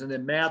B's. And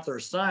then math or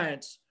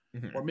science,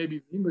 Mm-hmm. or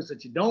maybe English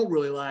that you don't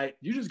really like,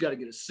 you just got to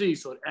get a C.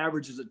 So it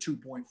averages a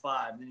 2.5,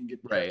 and then you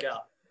get the heck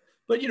out.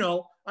 But,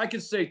 I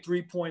could say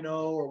 3.0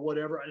 or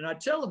whatever. And I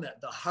tell them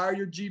that the higher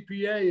your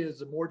GPA is,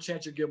 the more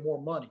chance you get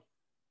more money.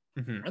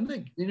 Mm-hmm. And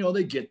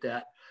they get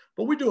that.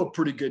 But we do a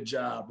pretty good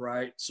job,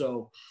 right?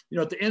 So,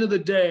 at the end of the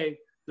day,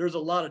 there's a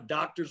lot of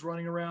doctors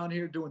running around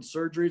here doing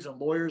surgeries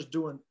and lawyers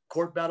doing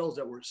court battles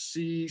that were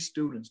C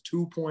students,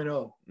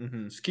 2.0.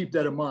 Mm-hmm. Just keep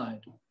that in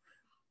mind.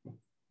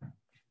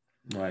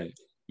 Right.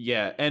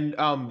 Yeah. And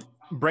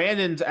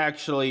Brandon's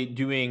actually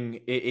doing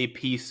a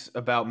piece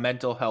about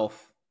mental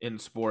health in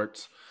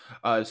sports.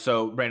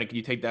 So Brandon, can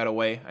you take that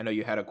away? I know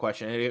you had a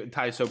question. It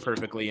ties so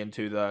perfectly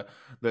into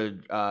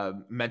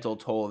the mental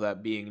toll of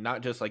that being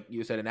not just, like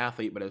you said, an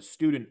athlete, but a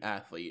student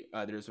athlete.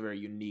 There's a very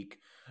unique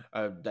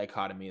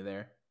dichotomy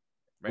there.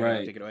 Brandon,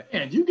 right. Take it away.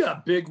 Man, you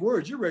got big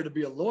words. You're ready to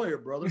be a lawyer,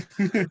 brother.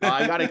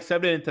 I got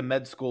accepted into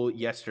med school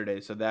yesterday,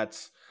 so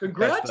that's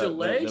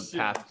congratulations. The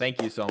path.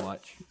 Thank you so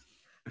much.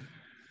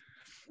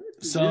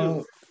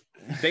 So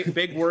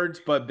big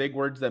words, but big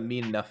words that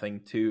mean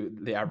nothing to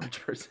the average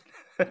person.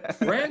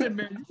 Brandon,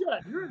 man,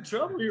 you're in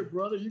trouble here,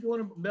 brother. You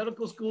going to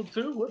medical school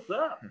too? What's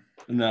up?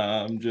 No,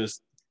 I'm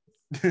just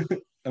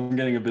I'm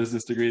getting a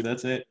business degree.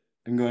 That's it.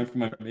 I'm going for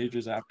my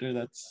majors after.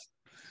 That's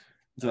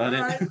about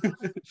it.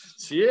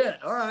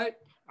 Shit. All right.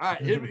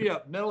 Hit me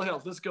up. Mental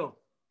health. Let's go.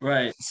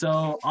 Right.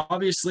 So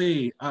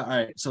obviously, all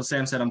right. So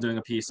Sam said I'm doing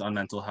a piece on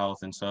mental health,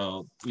 and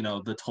so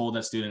the toll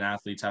that student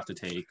athletes have to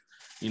take.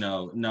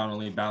 Not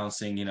only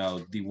balancing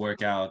the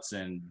workouts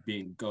and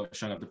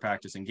showing up to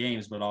practice and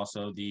games, but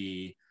also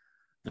the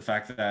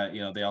fact that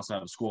they also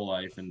have a school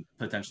life and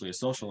potentially a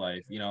social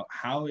life.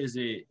 How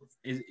do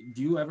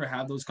you ever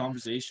have those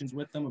conversations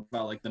with them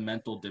about like the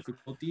mental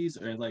difficulties,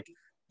 or like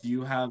do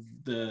you have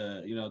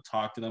the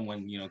talk to them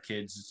when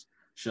kids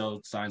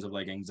show signs of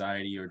like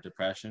anxiety or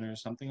depression or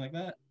something like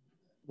that?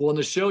 Well, in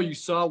the show you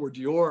saw where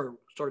Dior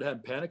started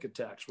having panic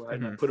attacks, right?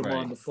 Mm-hmm. And I put him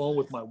on the phone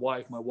with my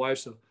wife. My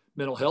wife's a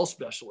mental health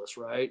specialist,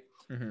 right?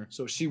 Mm-hmm.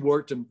 So she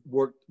worked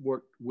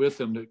with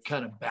him to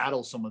kind of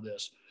battle some of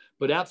this.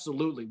 But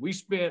absolutely, we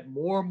spent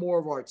more and more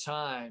of our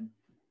time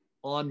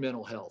on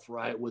mental health,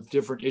 right? With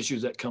different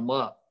issues that come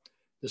up,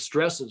 the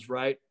stresses,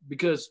 right?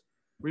 Because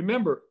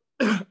remember,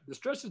 the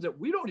stresses that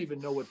we don't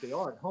even know what they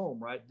are at home,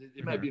 right?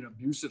 It might be an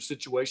abusive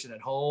situation at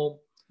home.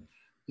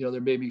 There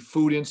may be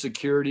food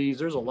insecurities.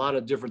 There's a lot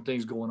of different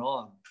things going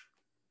on.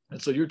 And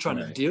so you're trying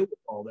to deal with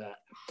all that.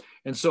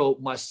 And so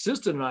my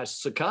assistant and I,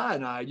 Sakai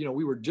and I,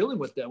 we were dealing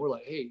with that. We're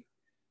like, hey,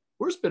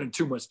 we're spending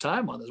too much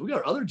time on this. We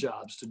got other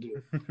jobs to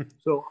do.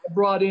 So I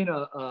brought in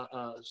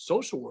a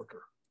social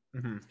worker.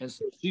 Mm-hmm. And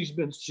so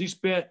she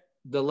spent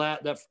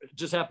that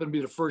just happened to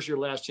be the first year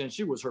last chance.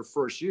 She was her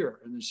first year.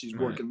 And then she's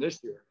working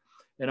this year.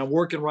 And I'm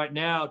working right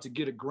now to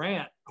get a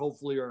grant,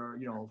 hopefully, or,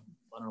 I don't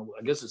know,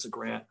 I guess it's a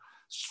grant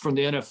from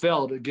the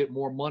NFL to get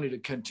more money to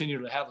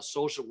continue to have a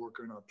social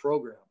worker in our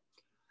program.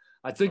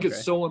 I think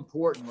it's so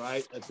important,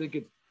 right? I think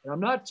and I'm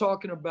not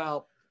talking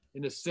about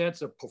in the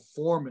sense of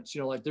performance.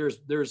 Like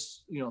there's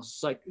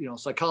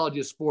psychology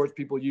of sports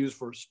people use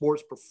for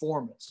sports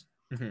performance.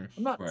 I'm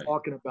not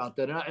talking about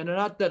that. And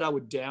not that I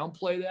would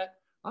downplay that.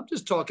 I'm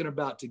just talking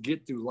about to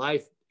get through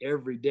life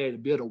every day, to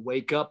be able to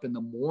wake up in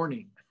the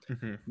morning.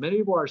 Many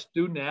of our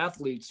student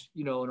athletes,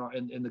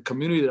 in the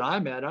community that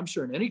I'm at, I'm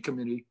sure in any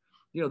community,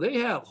 they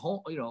have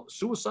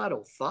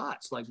suicidal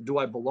thoughts. Like, do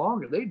I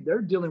belong?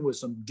 They're dealing with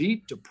some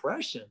deep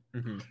depression.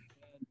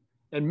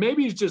 And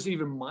maybe it's just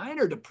even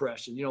minor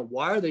depression.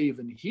 Why are they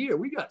even here?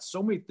 We got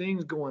so many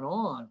things going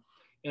on.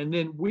 And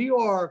then when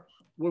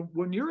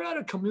you're at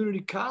a community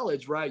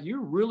college, right,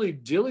 you're really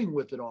dealing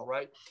with it all,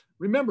 right?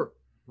 Remember,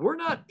 we're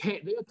not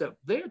paying,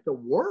 they have to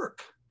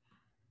work.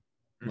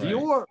 Right.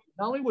 Dior,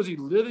 not only was he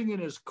living in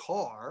his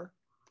car,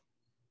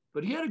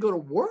 but he had to go to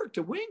work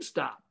to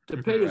Wingstop to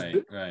pay his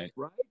bills, right?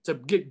 To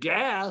get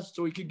gas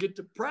so he could get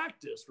to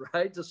practice,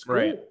 right? To school.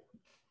 Right.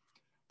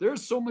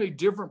 There's so many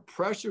different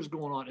pressures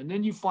going on. And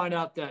then you find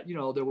out that,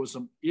 there was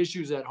some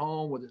issues at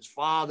home with his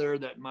father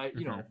that might,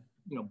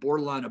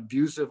 borderline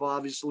abusive,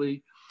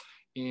 obviously,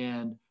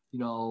 and,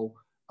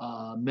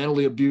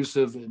 mentally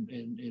abusive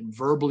and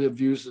verbally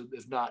abusive,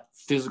 if not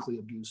physically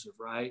abusive,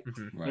 right?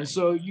 Right. And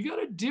so you got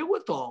to deal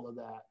with all of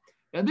that.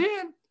 And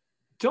then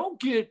don't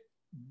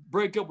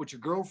break up with your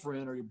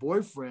girlfriend or your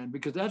boyfriend,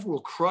 because that will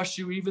crush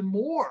you even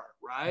more,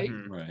 right?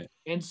 Right.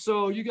 And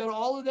so you got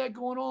all of that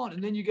going on.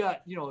 And then you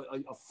got,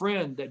 a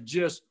friend that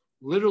just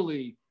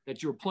literally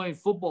that you were playing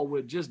football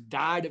with just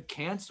died of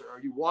cancer, or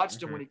you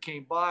watched him when he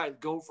came by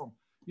go from,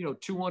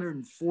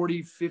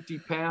 240, 50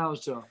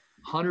 pounds to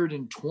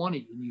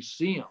 120, and you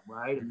see him,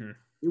 right? And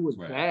it was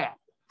bad.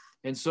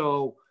 And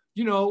so,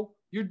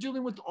 you're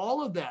dealing with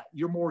all of that,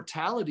 your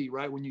mortality,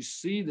 right? When you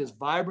see this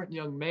vibrant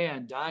young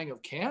man dying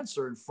of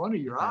cancer in front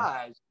of your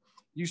eyes,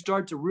 you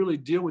start to really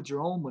deal with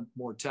your own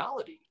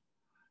mortality.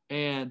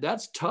 And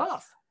that's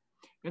tough.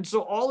 And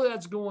so all of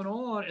that's going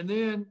on. And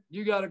then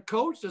you got a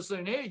coach that's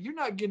saying, hey, you're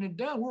not getting it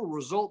done. We're a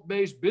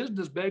result-based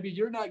business, baby.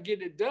 You're not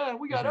getting it done.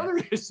 We got other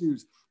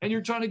issues. And you're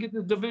trying to get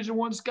the Division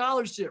I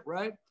scholarship,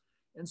 right?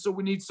 And so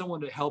we need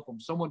someone to help them,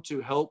 someone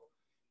to help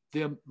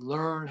them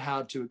learn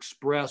how to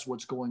express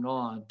what's going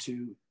on,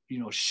 to,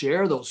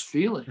 share those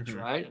feelings,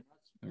 right?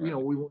 We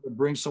want to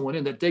bring someone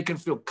in that they can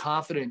feel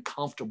confident and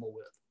comfortable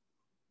with.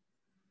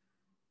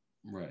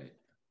 Right.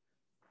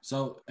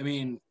 So, I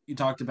mean, you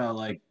talked about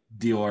like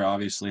Dior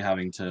obviously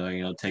having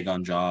to, take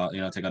on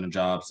a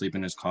job, sleep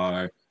in his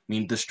car. I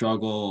mean, the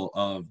struggle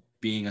of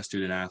being a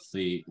student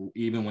athlete,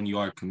 even when you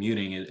are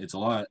commuting, it's a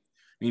lot.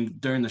 I mean,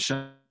 during the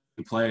show,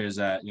 players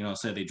that,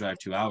 say they drive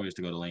 2 hours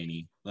to go to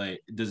Laney,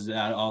 like, does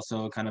that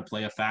also kind of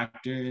play a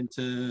factor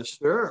into?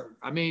 Sure.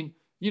 I mean,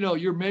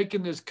 you're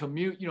making this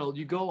commute,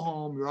 you go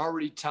home, you're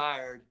already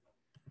tired.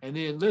 And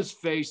then let's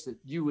face it,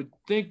 you would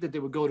think that they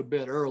would go to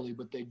bed early,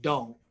 but they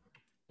don't.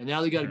 And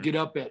now they got to get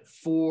up at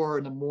 4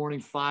 a.m,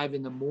 5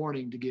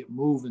 a.m. to get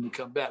moving to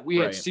come back. We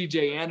had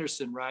C.J.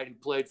 Anderson, right, who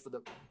played for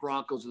the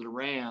Broncos or the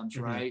Rams,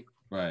 right?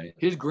 Right.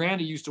 His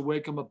granny used to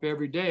wake him up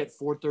every day at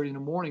 4:30 in the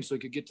morning so he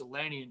could get to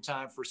Laney in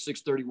time for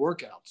 6:30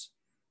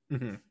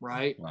 workouts,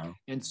 right? Wow.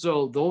 And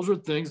so those are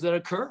things that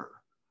occur.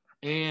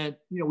 And,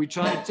 we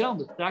try to tell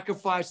them the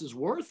sacrifice is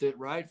worth it,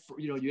 right?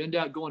 You end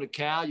up going to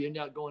Cal, you end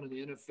up going to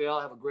the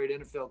NFL, have a great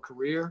NFL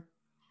career,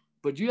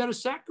 but you had to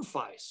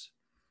sacrifice.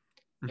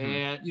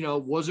 And,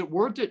 was it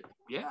worth it?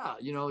 Yeah.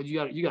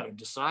 You got to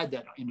decide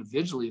that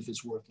individually if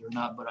it's worth it or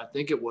not. But I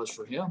think it was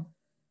for him.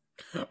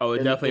 Oh,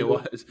 it definitely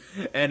was.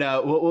 And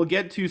we'll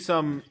get to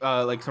some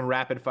some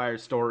rapid fire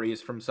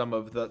stories from some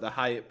of the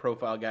high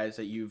profile guys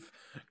that you've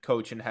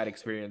coached and had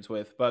experience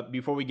with. But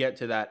before we get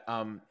to that,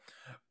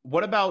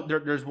 what about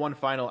there's one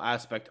final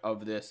aspect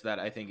of this that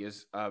I think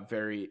is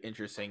very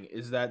interesting,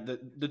 is that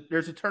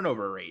there's a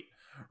turnover rate,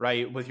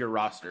 right, with your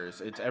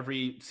rosters. It's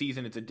every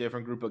season it's a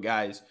different group of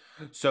guys.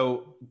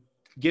 So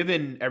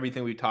given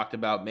everything we talked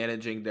about,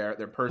 managing their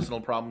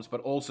personal problems,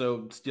 but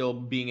also still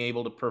being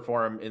able to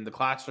perform in the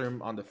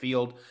classroom, on the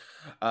field,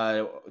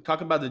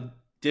 talk about the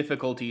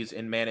difficulties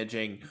in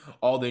managing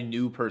all the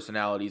new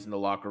personalities in the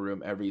locker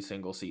room every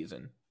single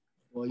season.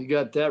 Well, you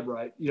got that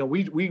right.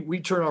 We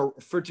turn our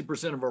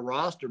 50% of our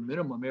roster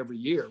minimum every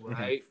year,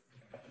 right?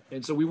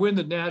 And so we win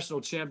the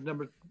national champ,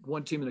 number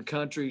one team in the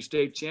country,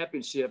 state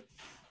championship,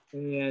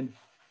 and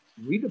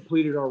we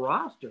depleted our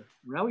roster.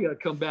 Now we got to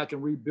come back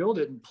and rebuild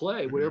it and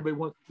play. What everybody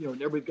wants,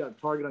 everybody's got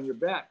a target on your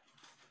back.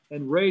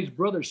 And Ray's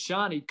brother,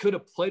 Shawnee, could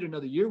have played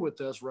another year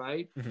with us,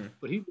 right?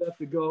 But he left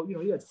to go,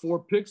 he had 4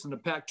 picks in the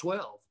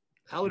Pac-12.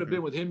 How would it have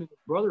been with him and his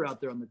brother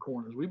out there on the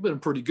corners? We've been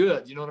pretty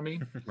good, you know what I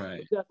mean?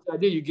 Right. But that's the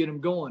idea, you get him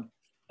going.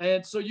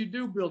 And so you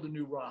do build a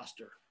new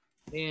roster.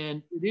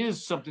 And it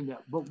is something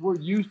but we're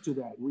used to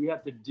that. We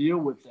have to deal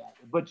with that.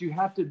 But you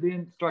have to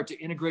then start to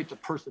integrate the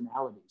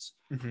personalities.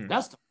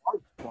 That's the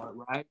hard part,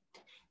 right?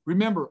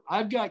 Remember,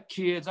 I've got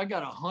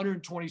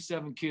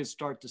 127 kids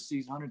start the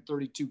season,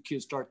 132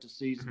 kids start the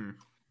season.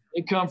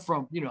 They come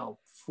from,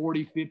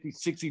 40, 50,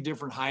 60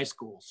 different high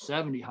schools,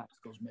 70 high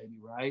schools maybe,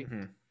 right?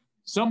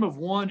 Some have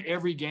won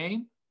every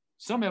game.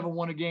 Some haven't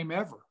won a game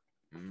ever.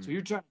 So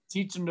you're trying to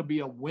teach them to be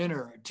a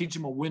winner, teach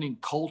them a winning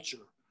culture.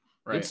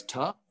 Right. It's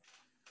tough,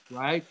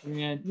 right?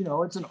 And,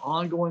 it's an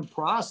ongoing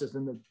process.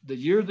 And the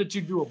year that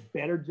you do a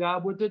better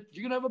job with it,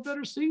 you're going to have a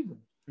better season.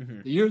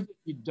 Mm-hmm. The year that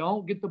you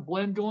don't get the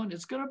blend going,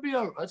 it's going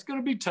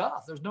to be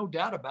tough. There's no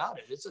doubt about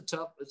it. It's a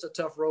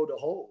tough road to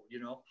hold,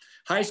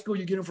 High school,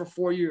 you get them for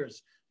 4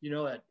 years.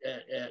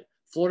 At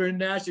Florida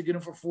International, you get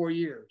them for 4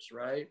 years,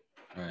 right?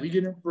 We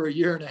get them for a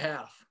year and a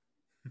half.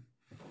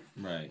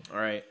 Right. All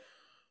right.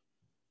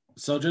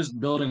 So just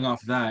building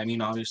off that, I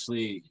mean,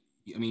 obviously,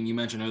 you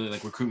mentioned earlier,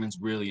 like, recruitment's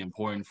really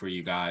important for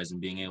you guys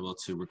and being able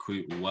to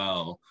recruit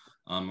well.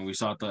 And we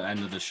saw at the end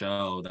of the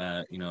show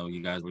that,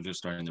 you guys were just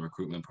starting the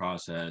recruitment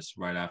process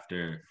right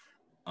after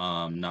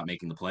not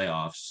making the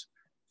playoffs.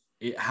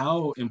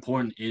 How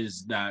important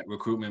is that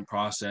recruitment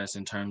process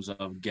in terms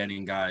of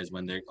getting guys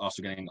when they're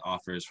also getting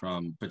offers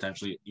from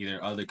potentially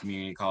either other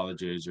community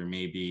colleges or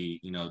maybe,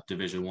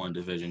 Division I,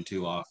 Division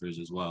II offers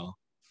as well?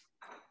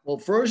 Well,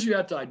 first you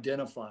have to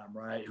identify them,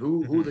 right?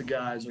 Who the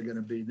guys are going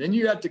to be. Then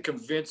you have to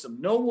convince them.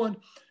 No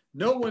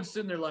one's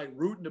sitting there like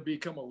rooting to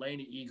become a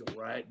Laney Eagle,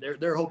 right?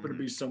 They're hoping to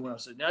be somewhere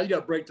else. Now you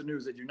got to break the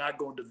news that you're not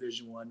going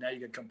Division I. Now you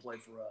got to come play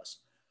for us.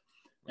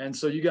 And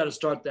so you got to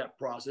start that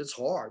process. It's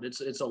hard.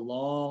 It's a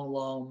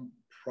long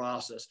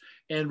process.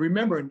 And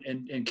remember,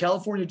 in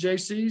California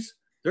JCs,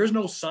 there's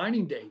no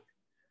signing date.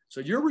 So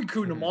you're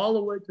recruiting them all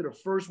the way to the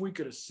first week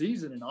of the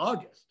season in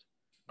August.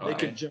 They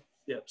can jump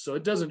ship. So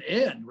it doesn't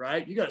end,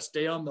 right? You got to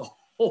stay on the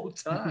whole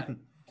time.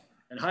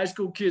 And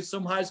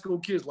some high school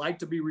kids like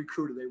to be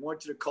recruited. They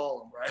want you to call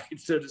them, right?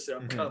 Instead of just say,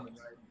 I'm coming,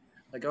 right?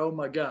 Like, oh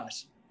my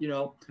gosh,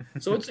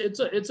 So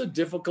it's a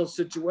difficult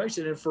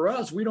situation. And for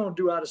us, we don't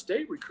do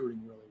out-of-state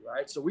recruiting really,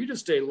 right? So we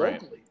just stay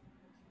locally. Right.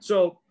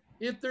 So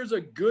if there's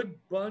a good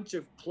bunch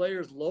of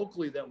players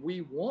locally that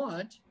we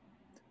want,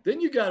 then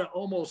you got to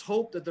almost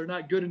hope that they're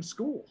not good in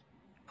school.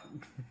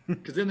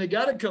 Because then they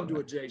got to come to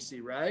a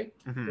JC, right?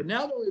 But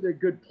now not only they're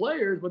good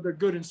players, but they're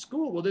good in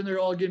school. Well, then they're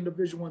all getting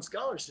Division I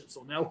scholarships.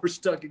 So now we're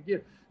stuck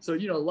again. So,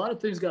 a lot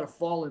of things got to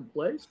fall in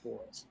place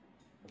for us.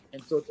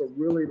 And so it's a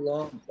really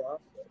long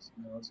process.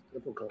 It's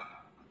difficult.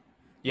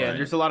 Yeah, and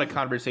there's a lot of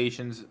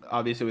conversations,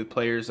 obviously, with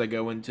players that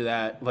go into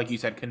that, like you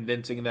said,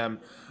 convincing them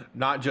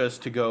not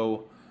just to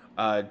go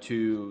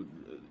to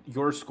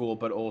your school,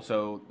 but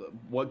also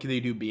what can they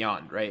do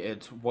beyond, right?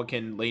 It's what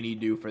can Laney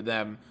do for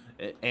them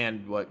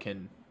and what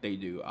can they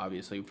do,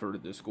 obviously, for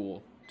the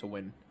school to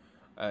win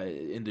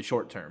in the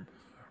short term,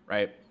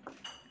 right?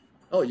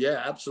 Oh,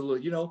 yeah,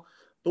 absolutely.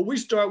 But we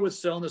start with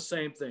selling the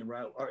same thing,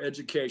 right? Our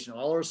education,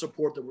 all our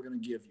support that we're going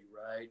to give you,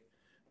 right?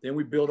 Then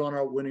we build on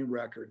our winning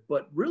record.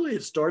 But really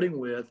it's starting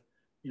with,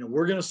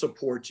 we're going to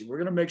support you. We're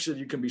going to make sure that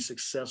you can be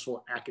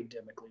successful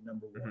academically,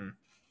 number one.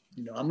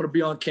 I'm going to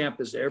be on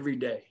campus every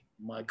day.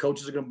 My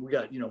coaches are we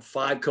got,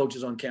 5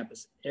 coaches on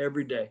campus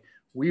every day.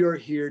 We are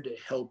here to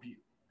help you,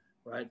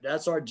 right?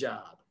 That's our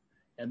job.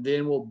 And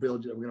then we'll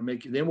build you. We'll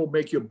make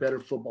you a better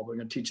football. We're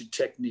going to teach you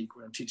technique.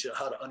 We're going to teach you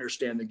how to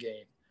understand the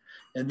game.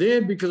 And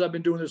then because I've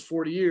been doing this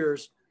 40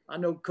 years, I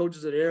know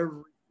coaches at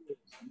every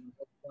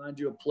find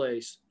you a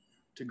place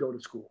to go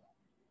to school.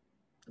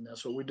 And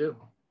that's what we do.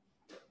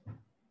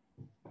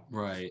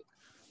 Right.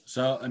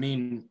 So,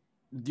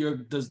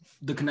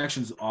 the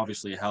connections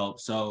obviously help.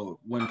 So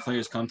when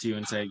players come to you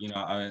and say,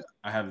 I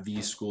have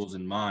these schools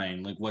in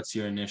mind, like what's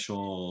your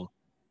initial,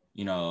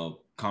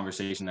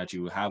 conversation that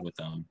you have with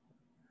them?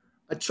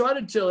 I try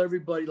to tell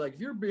everybody, like, if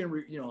you're being,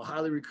 a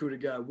highly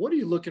recruited guy, what are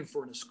you looking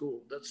for in a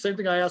school? That's the same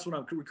thing I ask when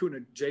I'm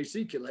recruiting a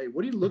JC kid. Hey,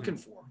 what are you looking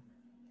for?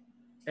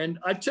 And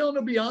I tell them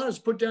to be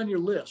honest, put down your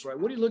list, right?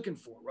 What are you looking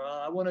for? Well,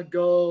 I want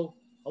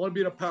to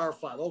be in a Power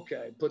 5.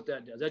 Okay, put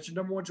that down. That's your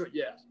number one choice?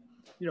 Yes.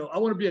 I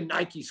want to be a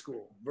Nike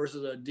school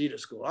versus an Adidas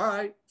school. All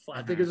right, fine.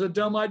 I think it's a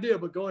dumb idea,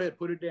 but go ahead,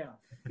 put it down.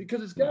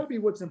 Because it's got to be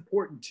what's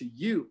important to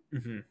you,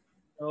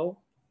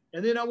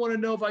 And then I want to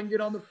know if I can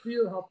get on the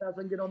field, how fast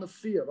I can get on the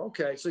field.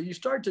 Okay, so you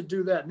start to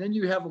do that, and then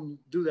you have them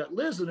do that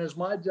list, and it's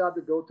my job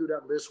to go through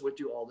that list with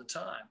you all the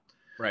time.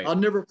 Right. I'll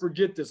never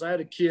forget this. I had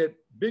a kid,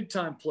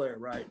 big-time player,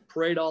 right?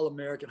 Parade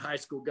All-American, high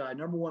school guy,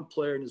 number 1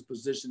 player in his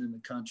position in the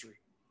country.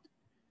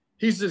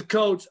 He says,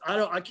 Coach,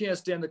 I can't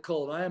stand the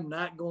cold. I am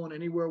not going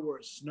anywhere where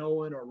it's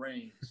snowing or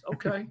rains.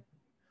 Okay.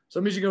 So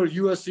that means you go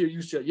to USC or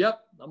UCLA.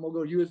 Yep, I'm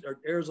going to go to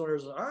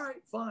Arizona. All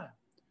right, fine.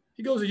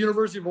 He goes to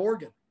University of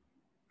Oregon.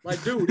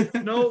 Like, dude, it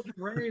snows and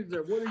rains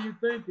there. What are you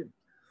thinking?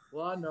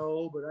 Well, I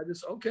know, but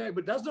okay,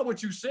 but that's not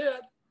what you said,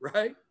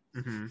 right?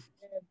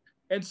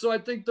 And so I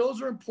think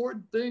those are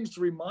important things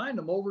to remind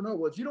them over and over.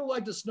 Well, if you don't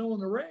like the snow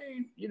and the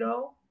rain,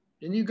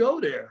 then you go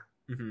there.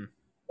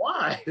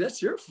 Why?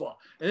 That's your fault.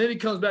 And then he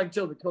comes back and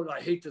tells the coach,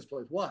 I hate this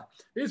place. Why?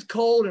 It's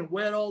cold and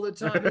wet all the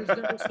time. It's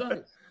never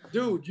sunny.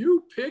 Dude,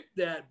 you picked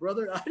that,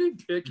 brother. I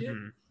didn't pick it.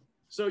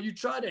 So you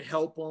try to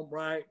help them,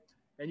 right?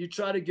 And you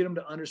try to get them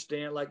to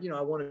understand, like,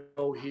 I want to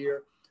go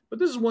here. But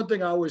this is one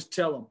thing I always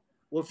tell them.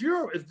 Well,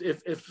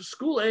 if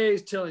school A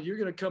is telling you you're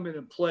going to come in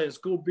and play, and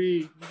school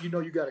B, you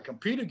got to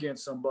compete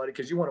against somebody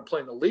because you want to play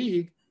in the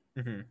league,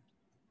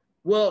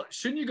 Well,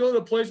 shouldn't you go to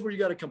a place where you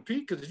got to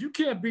compete? Because if you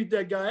can't beat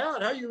that guy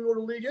out, how are you going to go to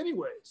the league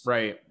anyways?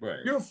 Right. Right.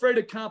 You're afraid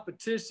of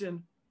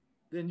competition,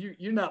 then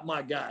you're not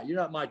my guy. You're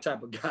not my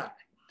type of guy.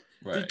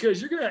 Right. Because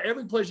you're going to,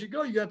 every place you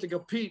go, you got to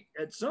compete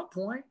at some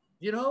point,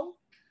 you know?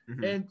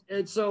 Mhm.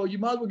 And so you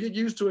might as well get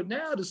used to it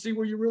now to see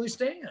where you really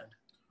stand.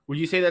 Would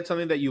you say that's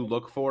something that you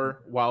look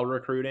for while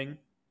recruiting?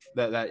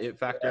 That it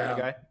factor in a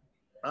guy?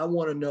 I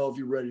want to know if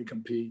you're ready to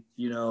compete,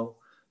 you know?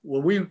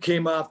 When we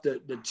came off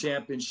the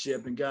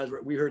championship and guys,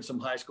 we heard some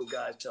high school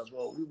guys tell us,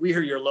 well, we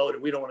hear you're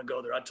loaded. We don't want to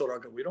go there. I told our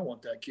coach, we don't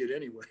want that kid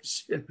anyway.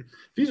 Shit. If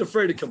he's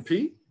afraid to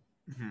compete.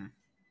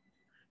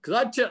 Because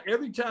I tell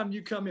every time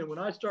you come in, when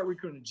I start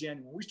recruiting in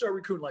January, when we start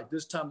recruiting like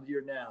this time of the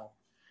year now,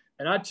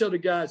 and I tell the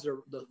guys,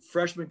 the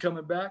freshmen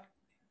coming back,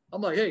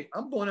 I'm like, hey,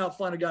 I'm going out to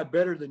find a guy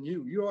better than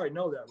you. You already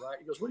know that, right?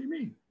 He goes, what do you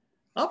mean?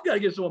 I've got to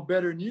get someone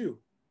better than you.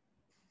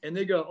 And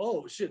they go,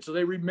 oh, shit. So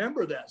they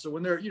remember that. So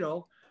when they're, you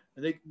know,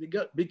 and they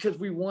got, because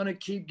we want to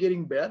keep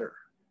getting better.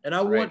 And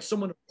I want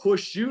someone to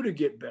push you to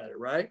get better,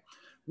 right?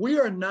 We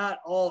are not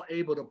all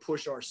able to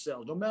push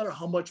ourselves. No matter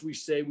how much we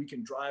say we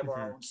can drive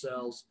our own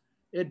selves,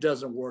 it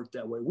doesn't work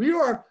that way. We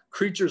are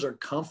creatures of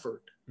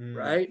comfort,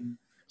 right?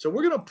 So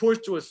we're going to push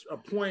to a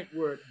point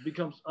where it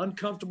becomes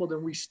uncomfortable,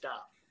 then we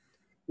stop.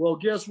 Well,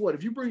 guess what?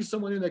 If you bring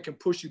someone in that can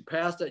push you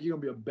past that, you're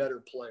going to be a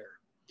better player.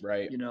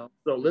 Right. You know,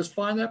 so let's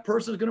find that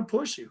person that's going to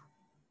push you.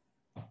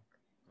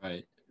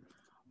 Right.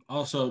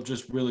 Also,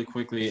 just really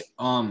quickly,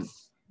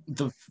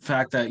 the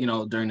fact that, you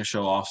know, during the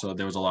show also,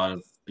 there was a lot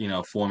of, you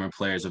know, former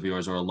players of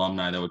yours or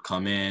alumni that would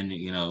come in,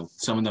 you know,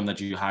 some of them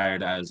that you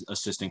hired as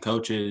assistant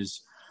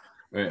coaches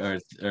or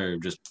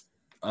just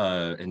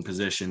in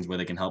positions where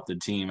they can help the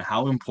team.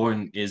 How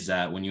important is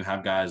that when you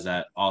have guys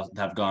that all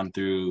have gone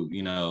through,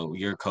 you know,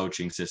 your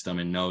coaching system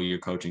and know your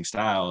coaching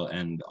style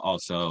and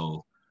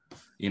also,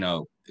 you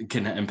know,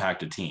 can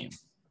impact a team?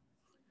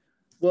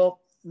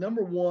 Well,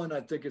 number one,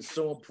 I think it's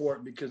so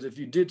important because if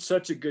you did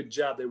such a good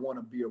job, they want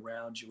to be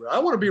around you. I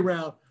want to be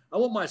around. I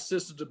want my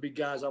assistants to be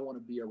guys I want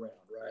to be around,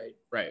 right?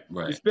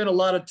 Right. We spend a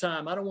lot of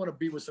time. I don't want to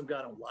be with some guy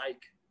I don't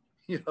like,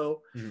 you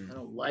know. I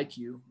don't like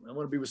you. I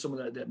want to be with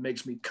someone that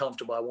makes me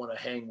comfortable. I want to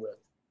hang with.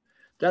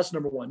 That's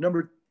number one.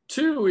 Number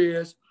two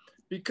is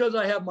because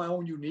I have my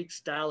own unique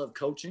style of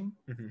coaching.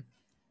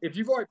 If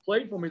you've already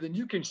played for me, then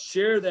you can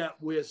share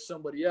that with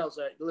somebody else.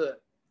 Like, look,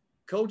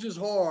 coach is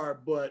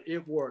hard, but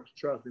it works.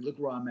 Trust me. Look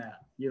where I'm at.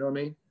 You know what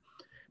I mean?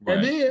 Right.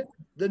 And then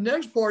the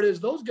next part is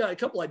those guys, a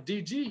couple like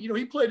DG, you know,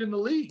 he played in the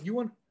league.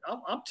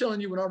 I'm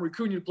telling you, when I'm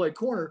recruiting you to play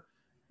corner,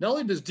 not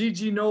only does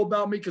DG know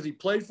about me because he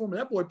played for me,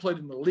 that boy played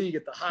in the league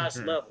at the highest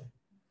level.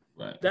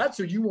 Right. That's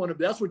who you want to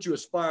be. That's what you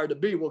aspire to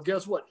be. Well,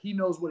 guess what? He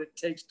knows what it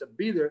takes to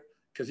be there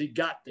because he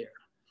got there.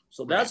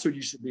 So that's who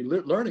you should be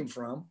learning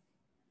from.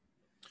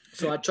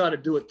 So I try to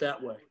do it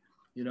that way,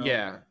 you know?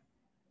 Yeah.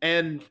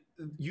 And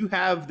you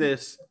have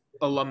this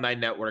alumni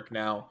network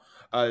now.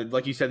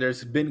 Like you said,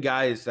 there's been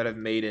guys that have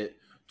made it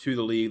to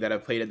the league that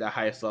have played at the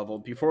highest level.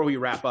 Before we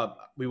wrap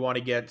up, we want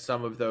to get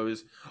some of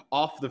those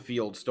off the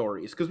field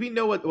stories because we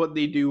know what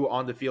they do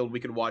on the field. We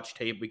could watch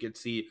tape. We could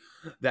see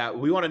that.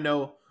 We want to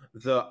know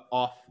the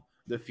off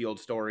the field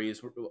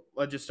stories.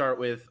 Let's just start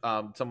with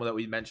someone that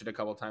we mentioned a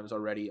couple times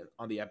already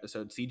on the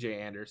episode, CJ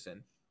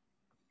Anderson.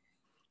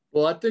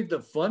 Well, I think the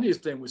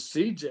funniest thing was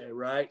CJ,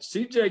 right?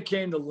 CJ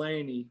came to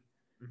Laney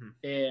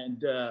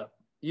and,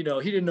 you know,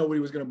 he didn't know what he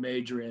was going to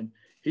major in.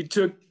 He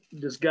took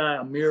this guy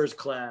Amir's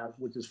class,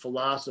 which is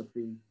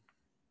philosophy,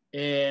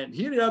 and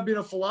he ended up being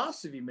a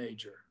philosophy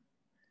major.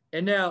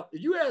 And now,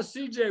 if you ask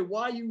CJ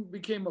why you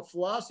became a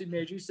philosophy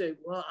major, he say,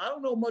 well, I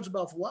don't know much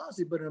about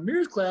philosophy, but in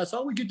Amir's class,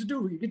 all we get to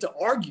do, we get to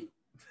argue.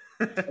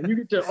 And you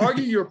get to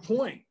argue your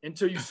point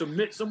until you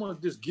submit someone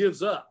that just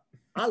gives up.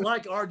 I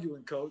like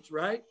arguing, coach,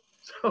 right?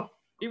 So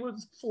he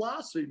was a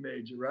philosophy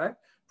major, right?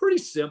 Pretty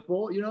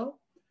simple, you know?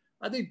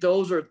 I think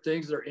those are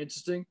things that are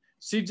interesting.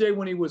 CJ,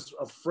 when he was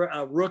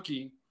a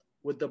rookie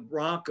with the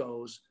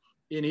Broncos,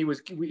 and they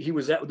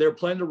were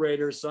playing the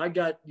Raiders. So I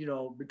got, you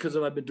know, because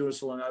I've been doing it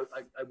so long,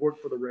 I worked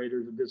for the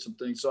Raiders and did some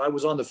things. So I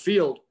was on the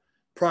field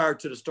prior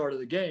to the start of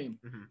the game.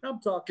 And I'm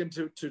talking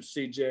to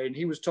CJ, and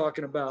he was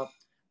talking about,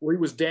 well, he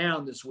was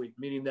down this week,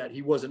 meaning that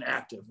he wasn't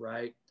active,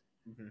 right?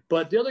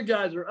 But the other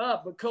guys are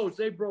up. But, coach,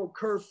 they broke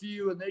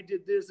curfew, and they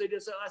did this, they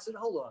did that. I said,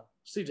 hold on,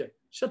 CJ,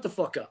 shut the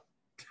fuck up.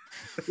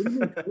 What do you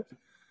mean, coach?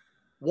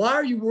 Why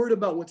are you worried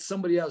about what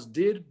somebody else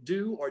did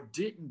do or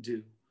didn't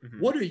do?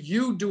 What are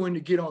you doing to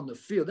get on the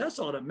field? That's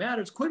all that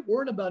matters. Quit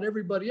worrying about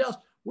everybody else.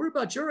 Worry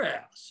about your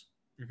ass.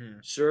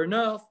 Sure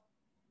enough,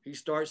 he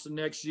starts the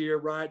next year,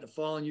 right? The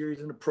following year, he's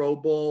in the Pro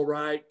Bowl,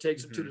 right?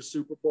 Takes him to the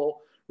Super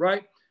Bowl,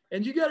 right?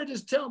 And you got to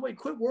just tell him, wait,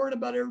 quit worrying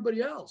about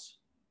everybody else.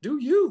 Do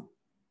you,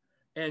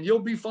 and you'll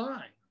be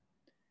fine.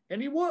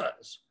 And he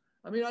was.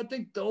 I mean, I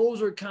think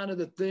those are kind of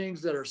the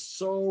things that are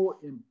so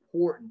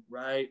important,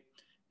 right?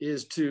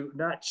 Is to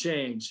not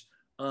change.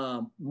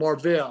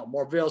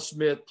 Marvell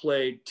Smith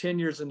played 10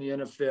 years in the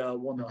NFL,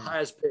 one of the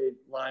highest paid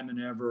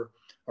linemen ever,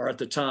 or at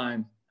the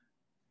time,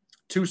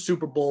 2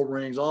 Super Bowl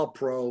rings, all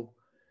pro.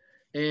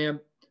 And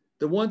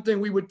the one thing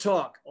we would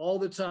talk all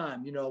the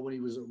time, you know, when he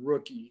was a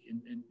rookie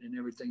and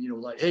everything, you know,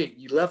 like, hey,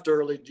 you left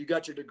early. You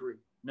got your degree?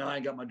 No, I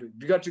ain't got my degree.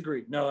 You got your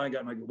degree? No, I ain't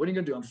got my degree. What are you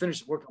going to do? I'm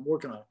finished work. I'm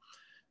working on it.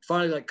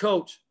 Finally, like,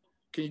 coach,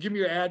 can you give me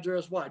your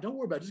address? Why? Don't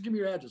worry about it. Just give me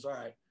your address. All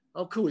right.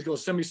 Oh, cool. He's going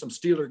to send me some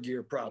Steeler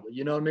gear probably.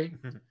 You know what I mean?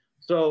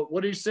 So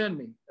what did he send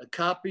me? A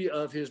copy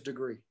of his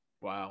degree.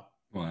 Wow.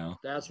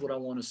 That's what I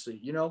want to see.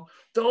 You know,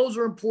 those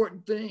are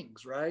important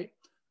things, right?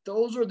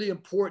 Those are the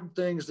important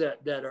things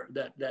that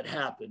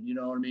happen. You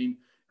know what I mean?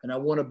 And I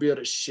want to be able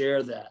to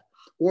share that.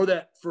 Or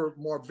that for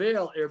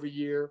Marvell every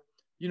year,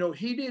 you know,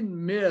 he didn't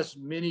miss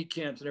mini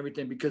camps and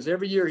everything because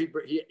every year he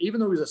even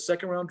though he was a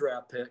second round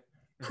draft pick,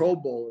 Pro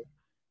Bowler,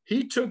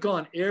 he took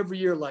on every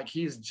year like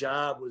his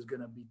job was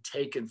going to be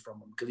taken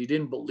from him because he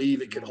didn't believe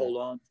he could hold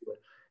on to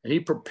it. And he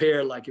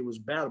prepared like it was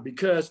battle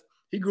because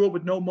he grew up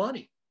with no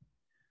money,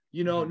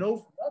 you know,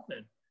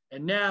 nothing.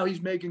 And now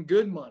he's making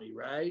good money,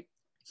 right?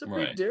 It's a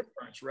big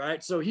difference,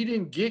 right? So he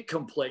didn't get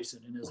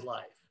complacent in his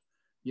life.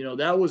 You know,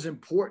 that was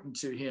important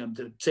to him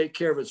to take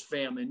care of his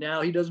family.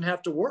 Now he doesn't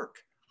have to work.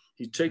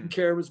 He's taking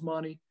care of his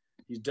money.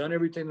 He's done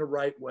everything the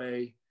right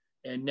way.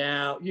 And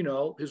now, you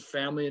know, his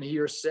family and he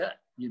are set,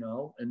 you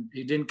know, and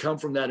he didn't come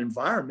from that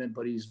environment,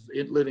 but he's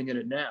living in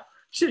it now.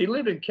 Shit, he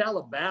lived in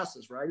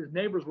Calabasas, right? His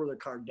neighbors were the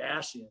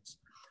Kardashians.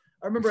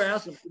 I remember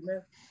asking him,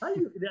 man, how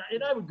do you,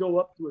 and I would go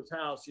up to his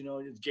house, you know,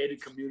 his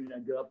gated community.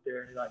 I'd go up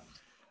there and he's like,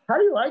 how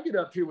do you like it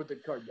up here with the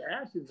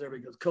Kardashians?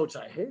 Everybody goes, Coach,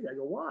 I hate it. I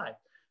go, why?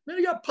 Man,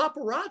 he got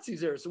paparazzis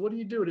there. So what do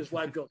you do? And his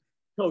wife goes,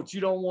 Coach,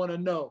 you don't want to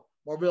know.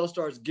 Marvell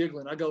starts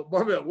giggling. I go,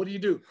 Marvell, what do you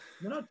do?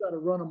 Man, I try to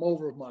run him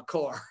over with my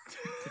car.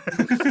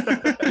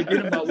 I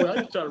get in my way. I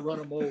just try to run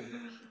him over,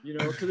 you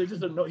know, because they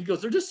just annoy. He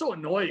goes, they're just so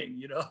annoying,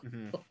 you know.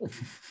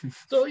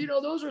 So, you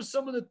know, those are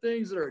some of the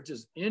things that are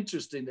just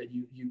interesting that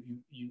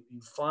you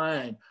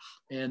find,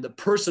 and the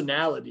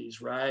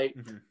personalities, right?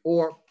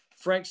 Or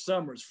Frank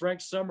Summers. Frank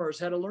Summers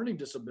had a learning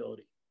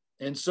disability,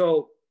 and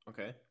so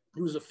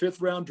he was a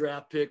 5th round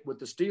draft pick with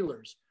the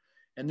Steelers,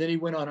 and then he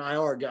went on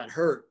IR, got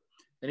hurt.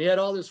 And he had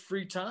all this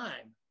free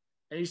time.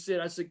 And he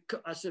said, I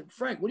said,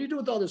 Frank, what do you do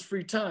with all this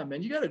free time,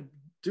 man? You got to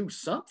do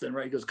something,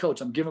 right? He goes,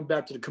 Coach, I'm giving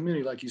back to the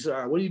community. Like you said,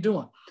 all right, what are you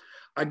doing?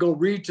 I go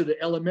read to the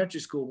elementary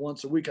school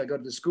once a week. I go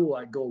to the school,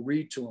 I go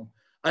read to them.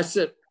 I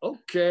said,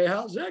 okay,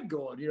 how's that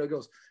going? You know, he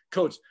goes,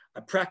 Coach, I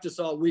practice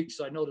all week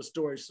so I know the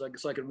story so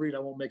I can read. I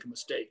won't make a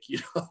mistake, you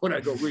know, when I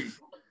go read.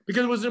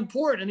 Because it was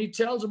important. And he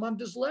tells him I'm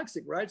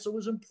dyslexic, right? So it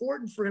was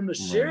important for him to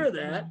share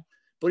that.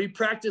 But he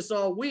practiced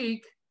all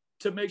week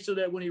to make sure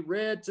that when he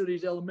read to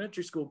these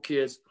elementary school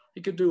kids,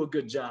 he could do a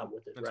good job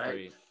with it, that's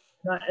right?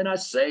 And I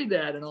say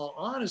that in all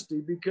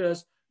honesty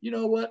because, you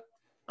know what?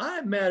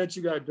 I'm mad that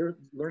you got a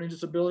learning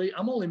disability.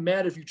 I'm only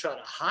mad if you try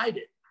to hide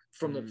it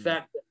from the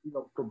fact that, you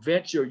know,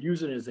 prevent you or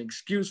use it as an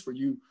excuse for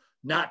you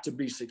not to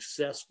be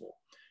successful.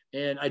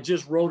 And I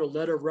just wrote a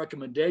letter of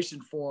recommendation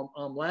for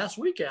him last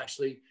week,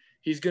 actually.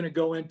 He's going to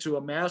go into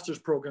a master's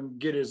program,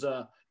 get his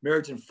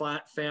marriage and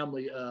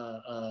family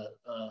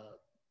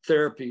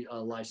therapy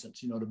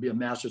license, you know, to be a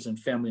master's in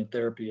family and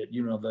therapy at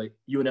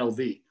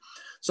UNLV.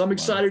 So I'm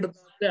excited about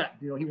that.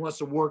 You know, he wants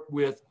to work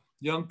with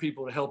young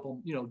people to help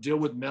them, you know, deal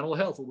with mental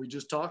health, what we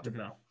just talked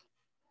about.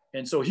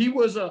 And so he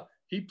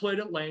played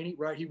at Laney,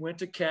 right? He went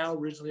to Cal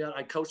originally.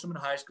 I coached him in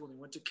high school and he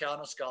went to Cal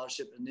on a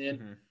scholarship, and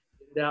then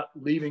ended up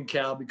leaving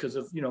Cal because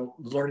of, you know,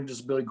 learning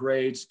disability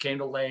grades, came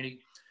to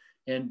Laney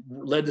and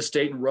led the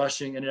state in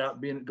rushing, ended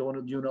up going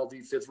to the UNLV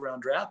 5th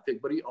round draft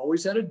pick, but he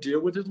always had to deal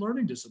with his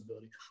learning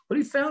disability, but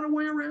he found a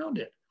way around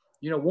it.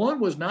 You know, one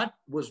was not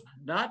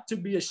to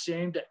be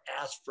ashamed to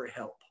ask for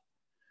help,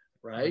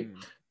 right?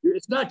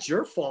 It's not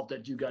your fault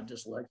that you got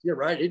dyslexia,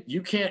 right?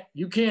 You can't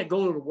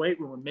go to the weight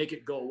room and make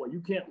it go away. You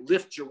can't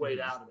lift your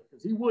weight out of it,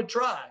 because he would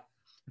try.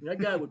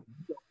 That guy would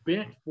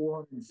bench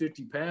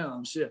 450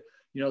 pounds, shit.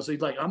 You know, so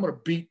he's like, I'm gonna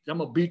beat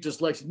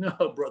dyslexia.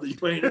 No, brother, you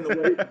ain't in the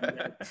weight room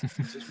yet.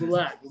 Just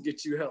relax, we'll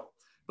get you help.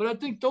 But I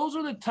think those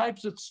are the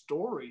types of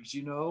stories,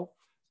 you know,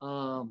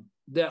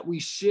 that we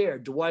share.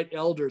 Dwight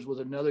Elders was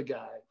another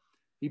guy.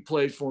 He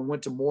played for and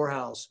went to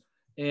Morehouse,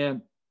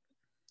 and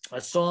I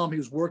saw him. He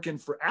was working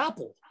for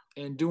Apple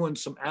and doing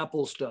some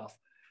Apple stuff.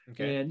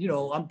 Okay. And, you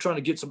know, I'm trying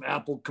to get some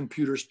Apple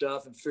computer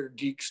stuff and Fair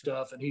Geek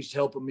stuff, and he's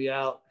helping me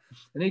out.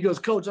 And he goes,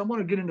 Coach, I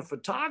want to get into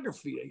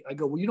photography. I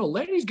go, well, you know,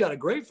 Laney's got a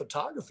great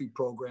photography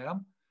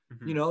program.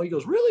 You know, he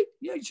goes, really?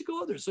 Yeah, you should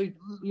go there. So he,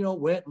 you know,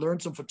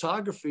 learned some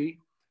photography.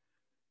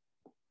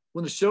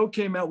 When the show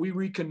came out, we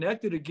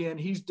reconnected again.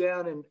 He's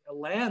down in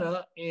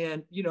Atlanta,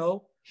 and, you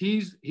know,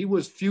 he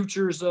was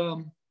Future's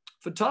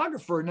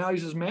photographer. Now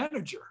he's his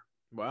manager.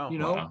 Wow. You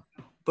know,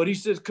 but he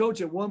says, Coach,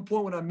 at one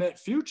point when I met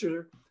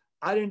Future,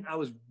 I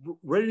was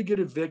ready to get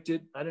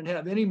evicted. I didn't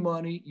have any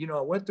money. You know,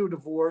 I went through a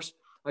divorce.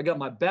 I got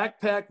my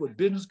backpack with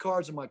business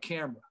cards and my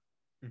camera.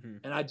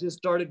 And I just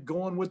started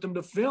going with them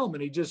to film.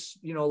 And he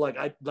just, you know,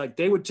 like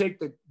they would take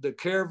the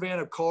caravan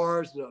of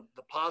cars, the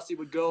posse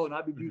would go, and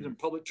I'd be using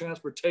public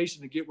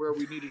transportation to get where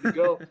we needed to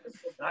go. And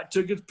I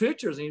took his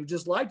pictures, and he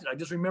just liked it. I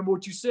just remember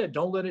what you said.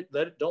 Don't let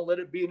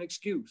it be an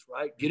excuse,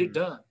 right? Get it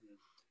done.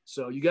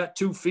 So you got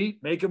 2 feet,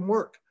 make them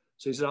work.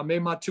 So he said, I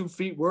made my 2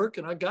 feet work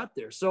and I got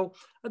there. So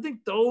I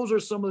think those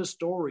are some of the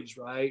stories,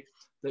 right,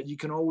 that you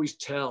can always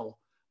tell.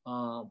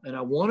 And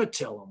I want to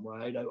tell them,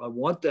 right? I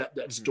want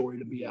that story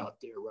to be out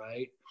there,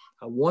 right?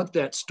 I want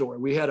that story.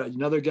 We had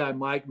another guy,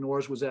 Mike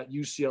Norris, was at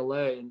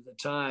UCLA, and at the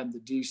time, the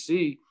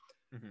DC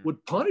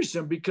would punish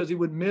him because he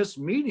would miss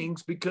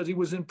meetings because he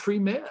was in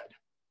pre-med.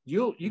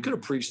 You could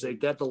appreciate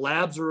that. The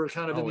labs are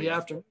kind of in the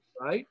afternoon,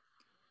 right?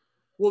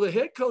 Well, the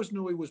head coach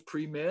knew he was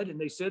pre-med, and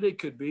they said they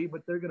could be,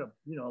 but they're going to,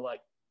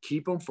 like,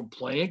 keep him from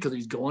playing because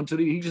he's going to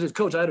he just says,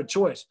 Coach, I had a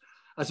choice.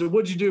 I said,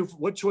 what'd you do?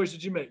 What choice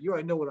did you make? You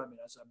already know what I mean.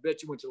 I said, I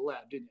bet you went to the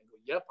lab, didn't you? I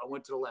go, yep, I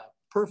went to the lab.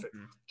 Perfect.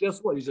 Guess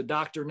what? He's a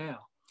doctor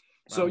now.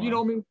 So, you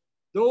know what I mean?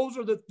 Those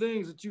are the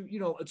things that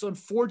it's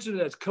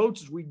unfortunate as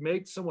coaches, we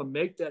make someone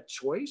make that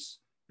choice.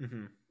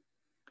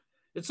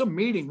 It's a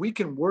meeting. We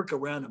can work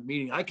around a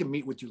meeting. I can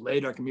meet with you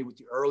later. I can meet with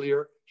you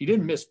earlier. He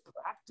didn't miss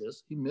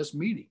practice. He missed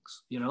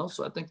meetings,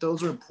 So I think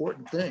those are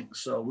important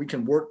things. So we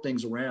can work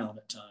things around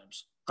at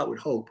times, I would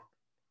hope.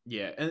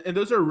 Yeah, and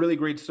those are really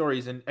great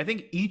stories. And I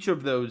think each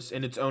of those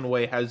in its own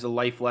way has a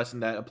life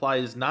lesson that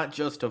applies not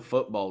just to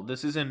football.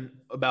 This isn't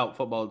about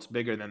football. It's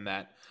bigger than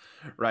that,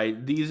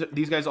 right?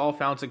 These guys all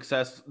found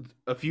success.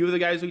 A few of the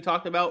guys we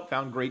talked about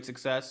found great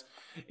success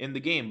in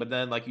the game. But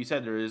then, like you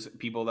said, there is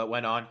people that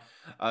went on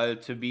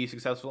to be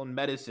successful in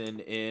medicine,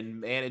 in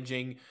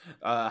managing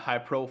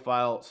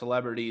high-profile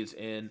celebrities,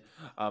 in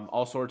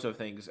all sorts of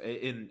things,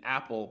 in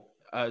Apple.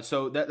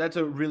 So that's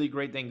a really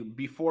great thing.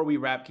 Before we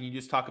wrap, can you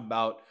just talk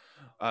about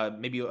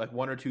maybe like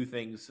 1 or 2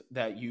 things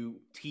that you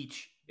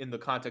teach in the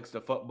context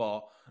of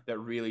football that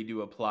really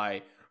do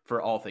apply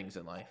for all things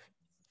in life?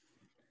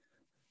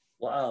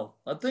 Wow.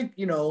 I think,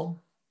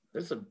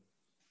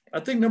 I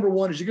think number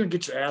 1 is you're going to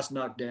get your ass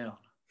knocked down,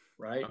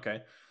 right?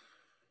 Okay.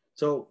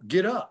 So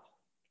get up.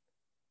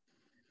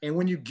 And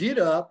when you get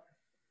up,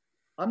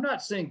 I'm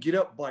not saying get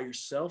up by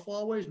yourself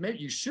always. Maybe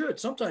you should.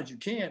 Sometimes you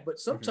can't, but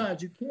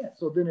sometimes you can't.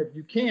 So then if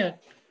you can't,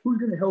 who's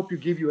going to help you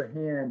give you a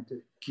hand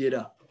to get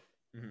up,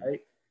 right?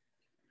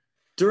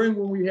 During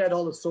when we had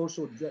all the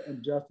social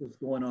injustice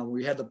going on,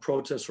 we had the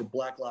protests for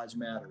Black Lives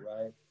Matter,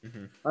 right?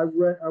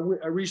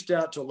 I reached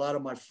out to a lot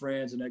of my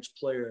friends and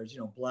ex-players,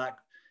 Black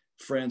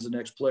friends and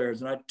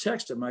ex-players, and I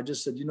texted them. I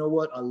just said, you know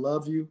what? I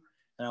love you,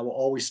 and I will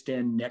always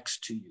stand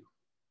next to you.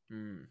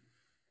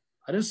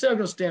 I didn't say I'm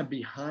going to stand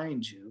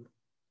behind you.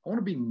 I want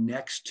to be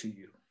next to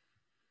you.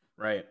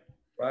 Right.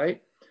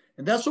 Right?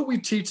 And that's what we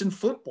teach in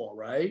football,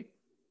 right?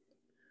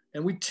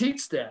 And we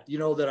teach that,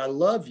 that I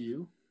love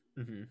you,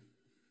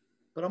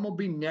 but I'm going to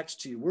be next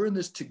to you. We're in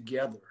this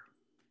together.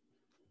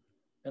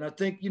 And I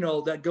think,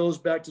 that goes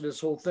back to this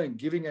whole thing,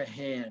 giving a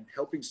hand,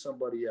 helping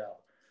somebody out.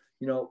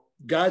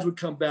 Guys would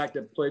come back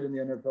that played in the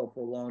NFL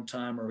for a long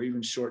time or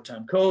even short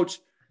time. Coach,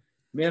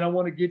 man, I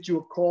want to get you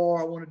a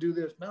car. I want to do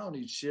this. Man, I don't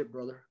need shit,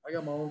 brother. I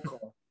got my own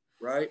car,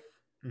 right?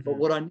 But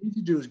what I need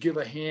to do is give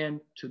a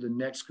hand to the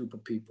next group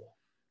of people.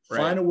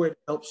 Find a way to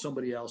help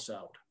somebody else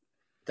out.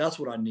 That's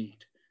what I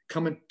need.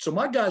 So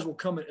my guys will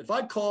come in. If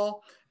I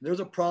call and there's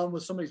a problem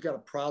with somebody's got a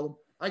problem,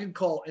 I can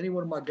call any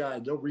one of my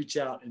guys. They'll reach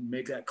out and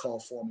make that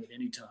call for me at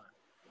any time.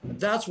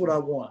 That's what I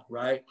want,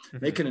 right?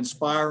 They can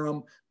inspire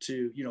them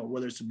to,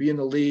 whether it's to be in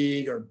the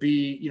league or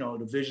be,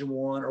 Division I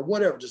or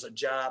whatever, just a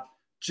job,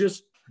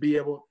 just be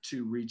able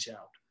to reach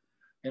out.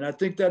 And I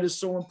think that is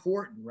so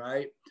important,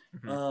 right?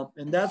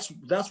 And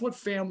that's what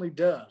family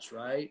does,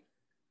 right?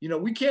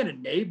 We can't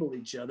enable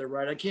each other,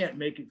 right? I can't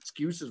make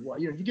excuses why,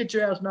 you get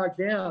your ass knocked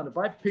down. If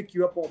I pick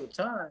you up all the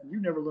time, you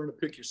never learn to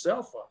pick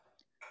yourself up.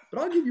 But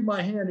I'll give you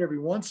my hand every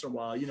once in a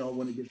while,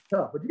 when it gets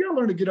tough. But you got to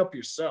learn to get up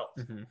yourself,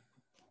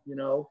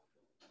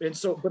 And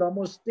so, but I'm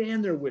going to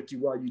stand there with you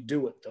while you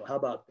do it, though. How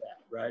about that,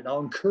 right? I'll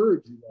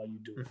encourage you while you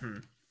do it.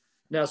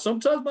 Now,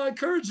 sometimes my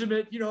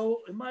encouragement,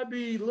 it might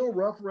be a little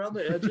rough around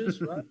the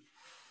edges, right?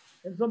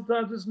 And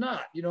sometimes it's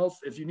not.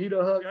 If you need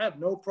a hug, I have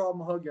no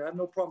problem hugging you. I have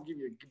no problem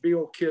giving you a big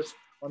old kiss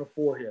on the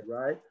forehead,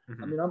 right?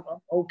 I mean, I'm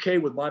okay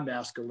with my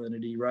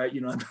masculinity, right?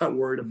 I'm not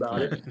worried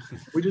about it.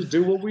 We just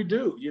do what we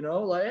do,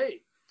 like,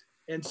 hey.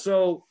 And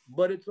so,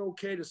 but it's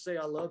okay to say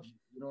I love you.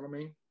 You know what I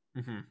mean?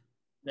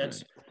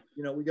 That's,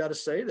 we got to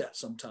say that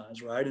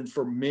sometimes, right? And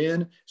for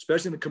men,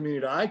 especially in the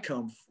community I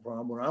come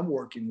from, where I'm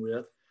working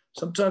with,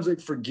 sometimes they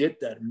forget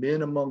that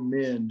men among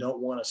men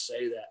don't want to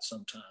say that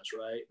sometimes,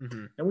 right?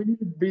 And we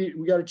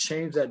got to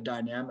change that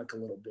dynamic a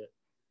little bit.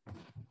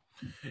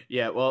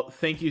 Yeah, well,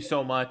 thank you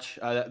so much.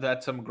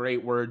 That's some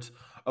great words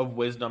of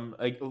wisdom.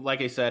 Like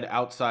I said,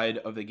 outside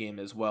of the game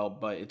as well,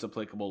 but it's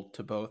applicable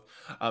to both.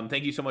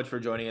 Thank you so much for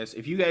joining us.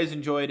 If you guys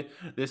enjoyed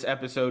this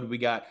episode, we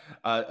got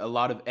a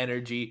lot of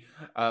energy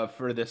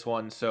for this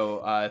one.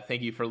 So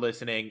thank you for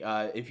listening.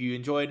 If you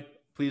enjoyed,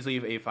 please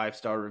leave a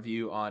 5-star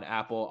review on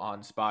Apple,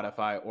 on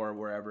Spotify, or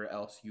wherever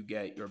else you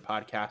get your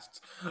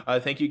podcasts.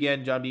 Thank you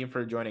again, John Beam,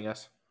 for joining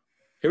us.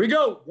 Here we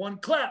go. One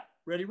clap.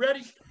 Ready?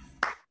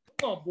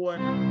 Come on,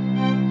 boy.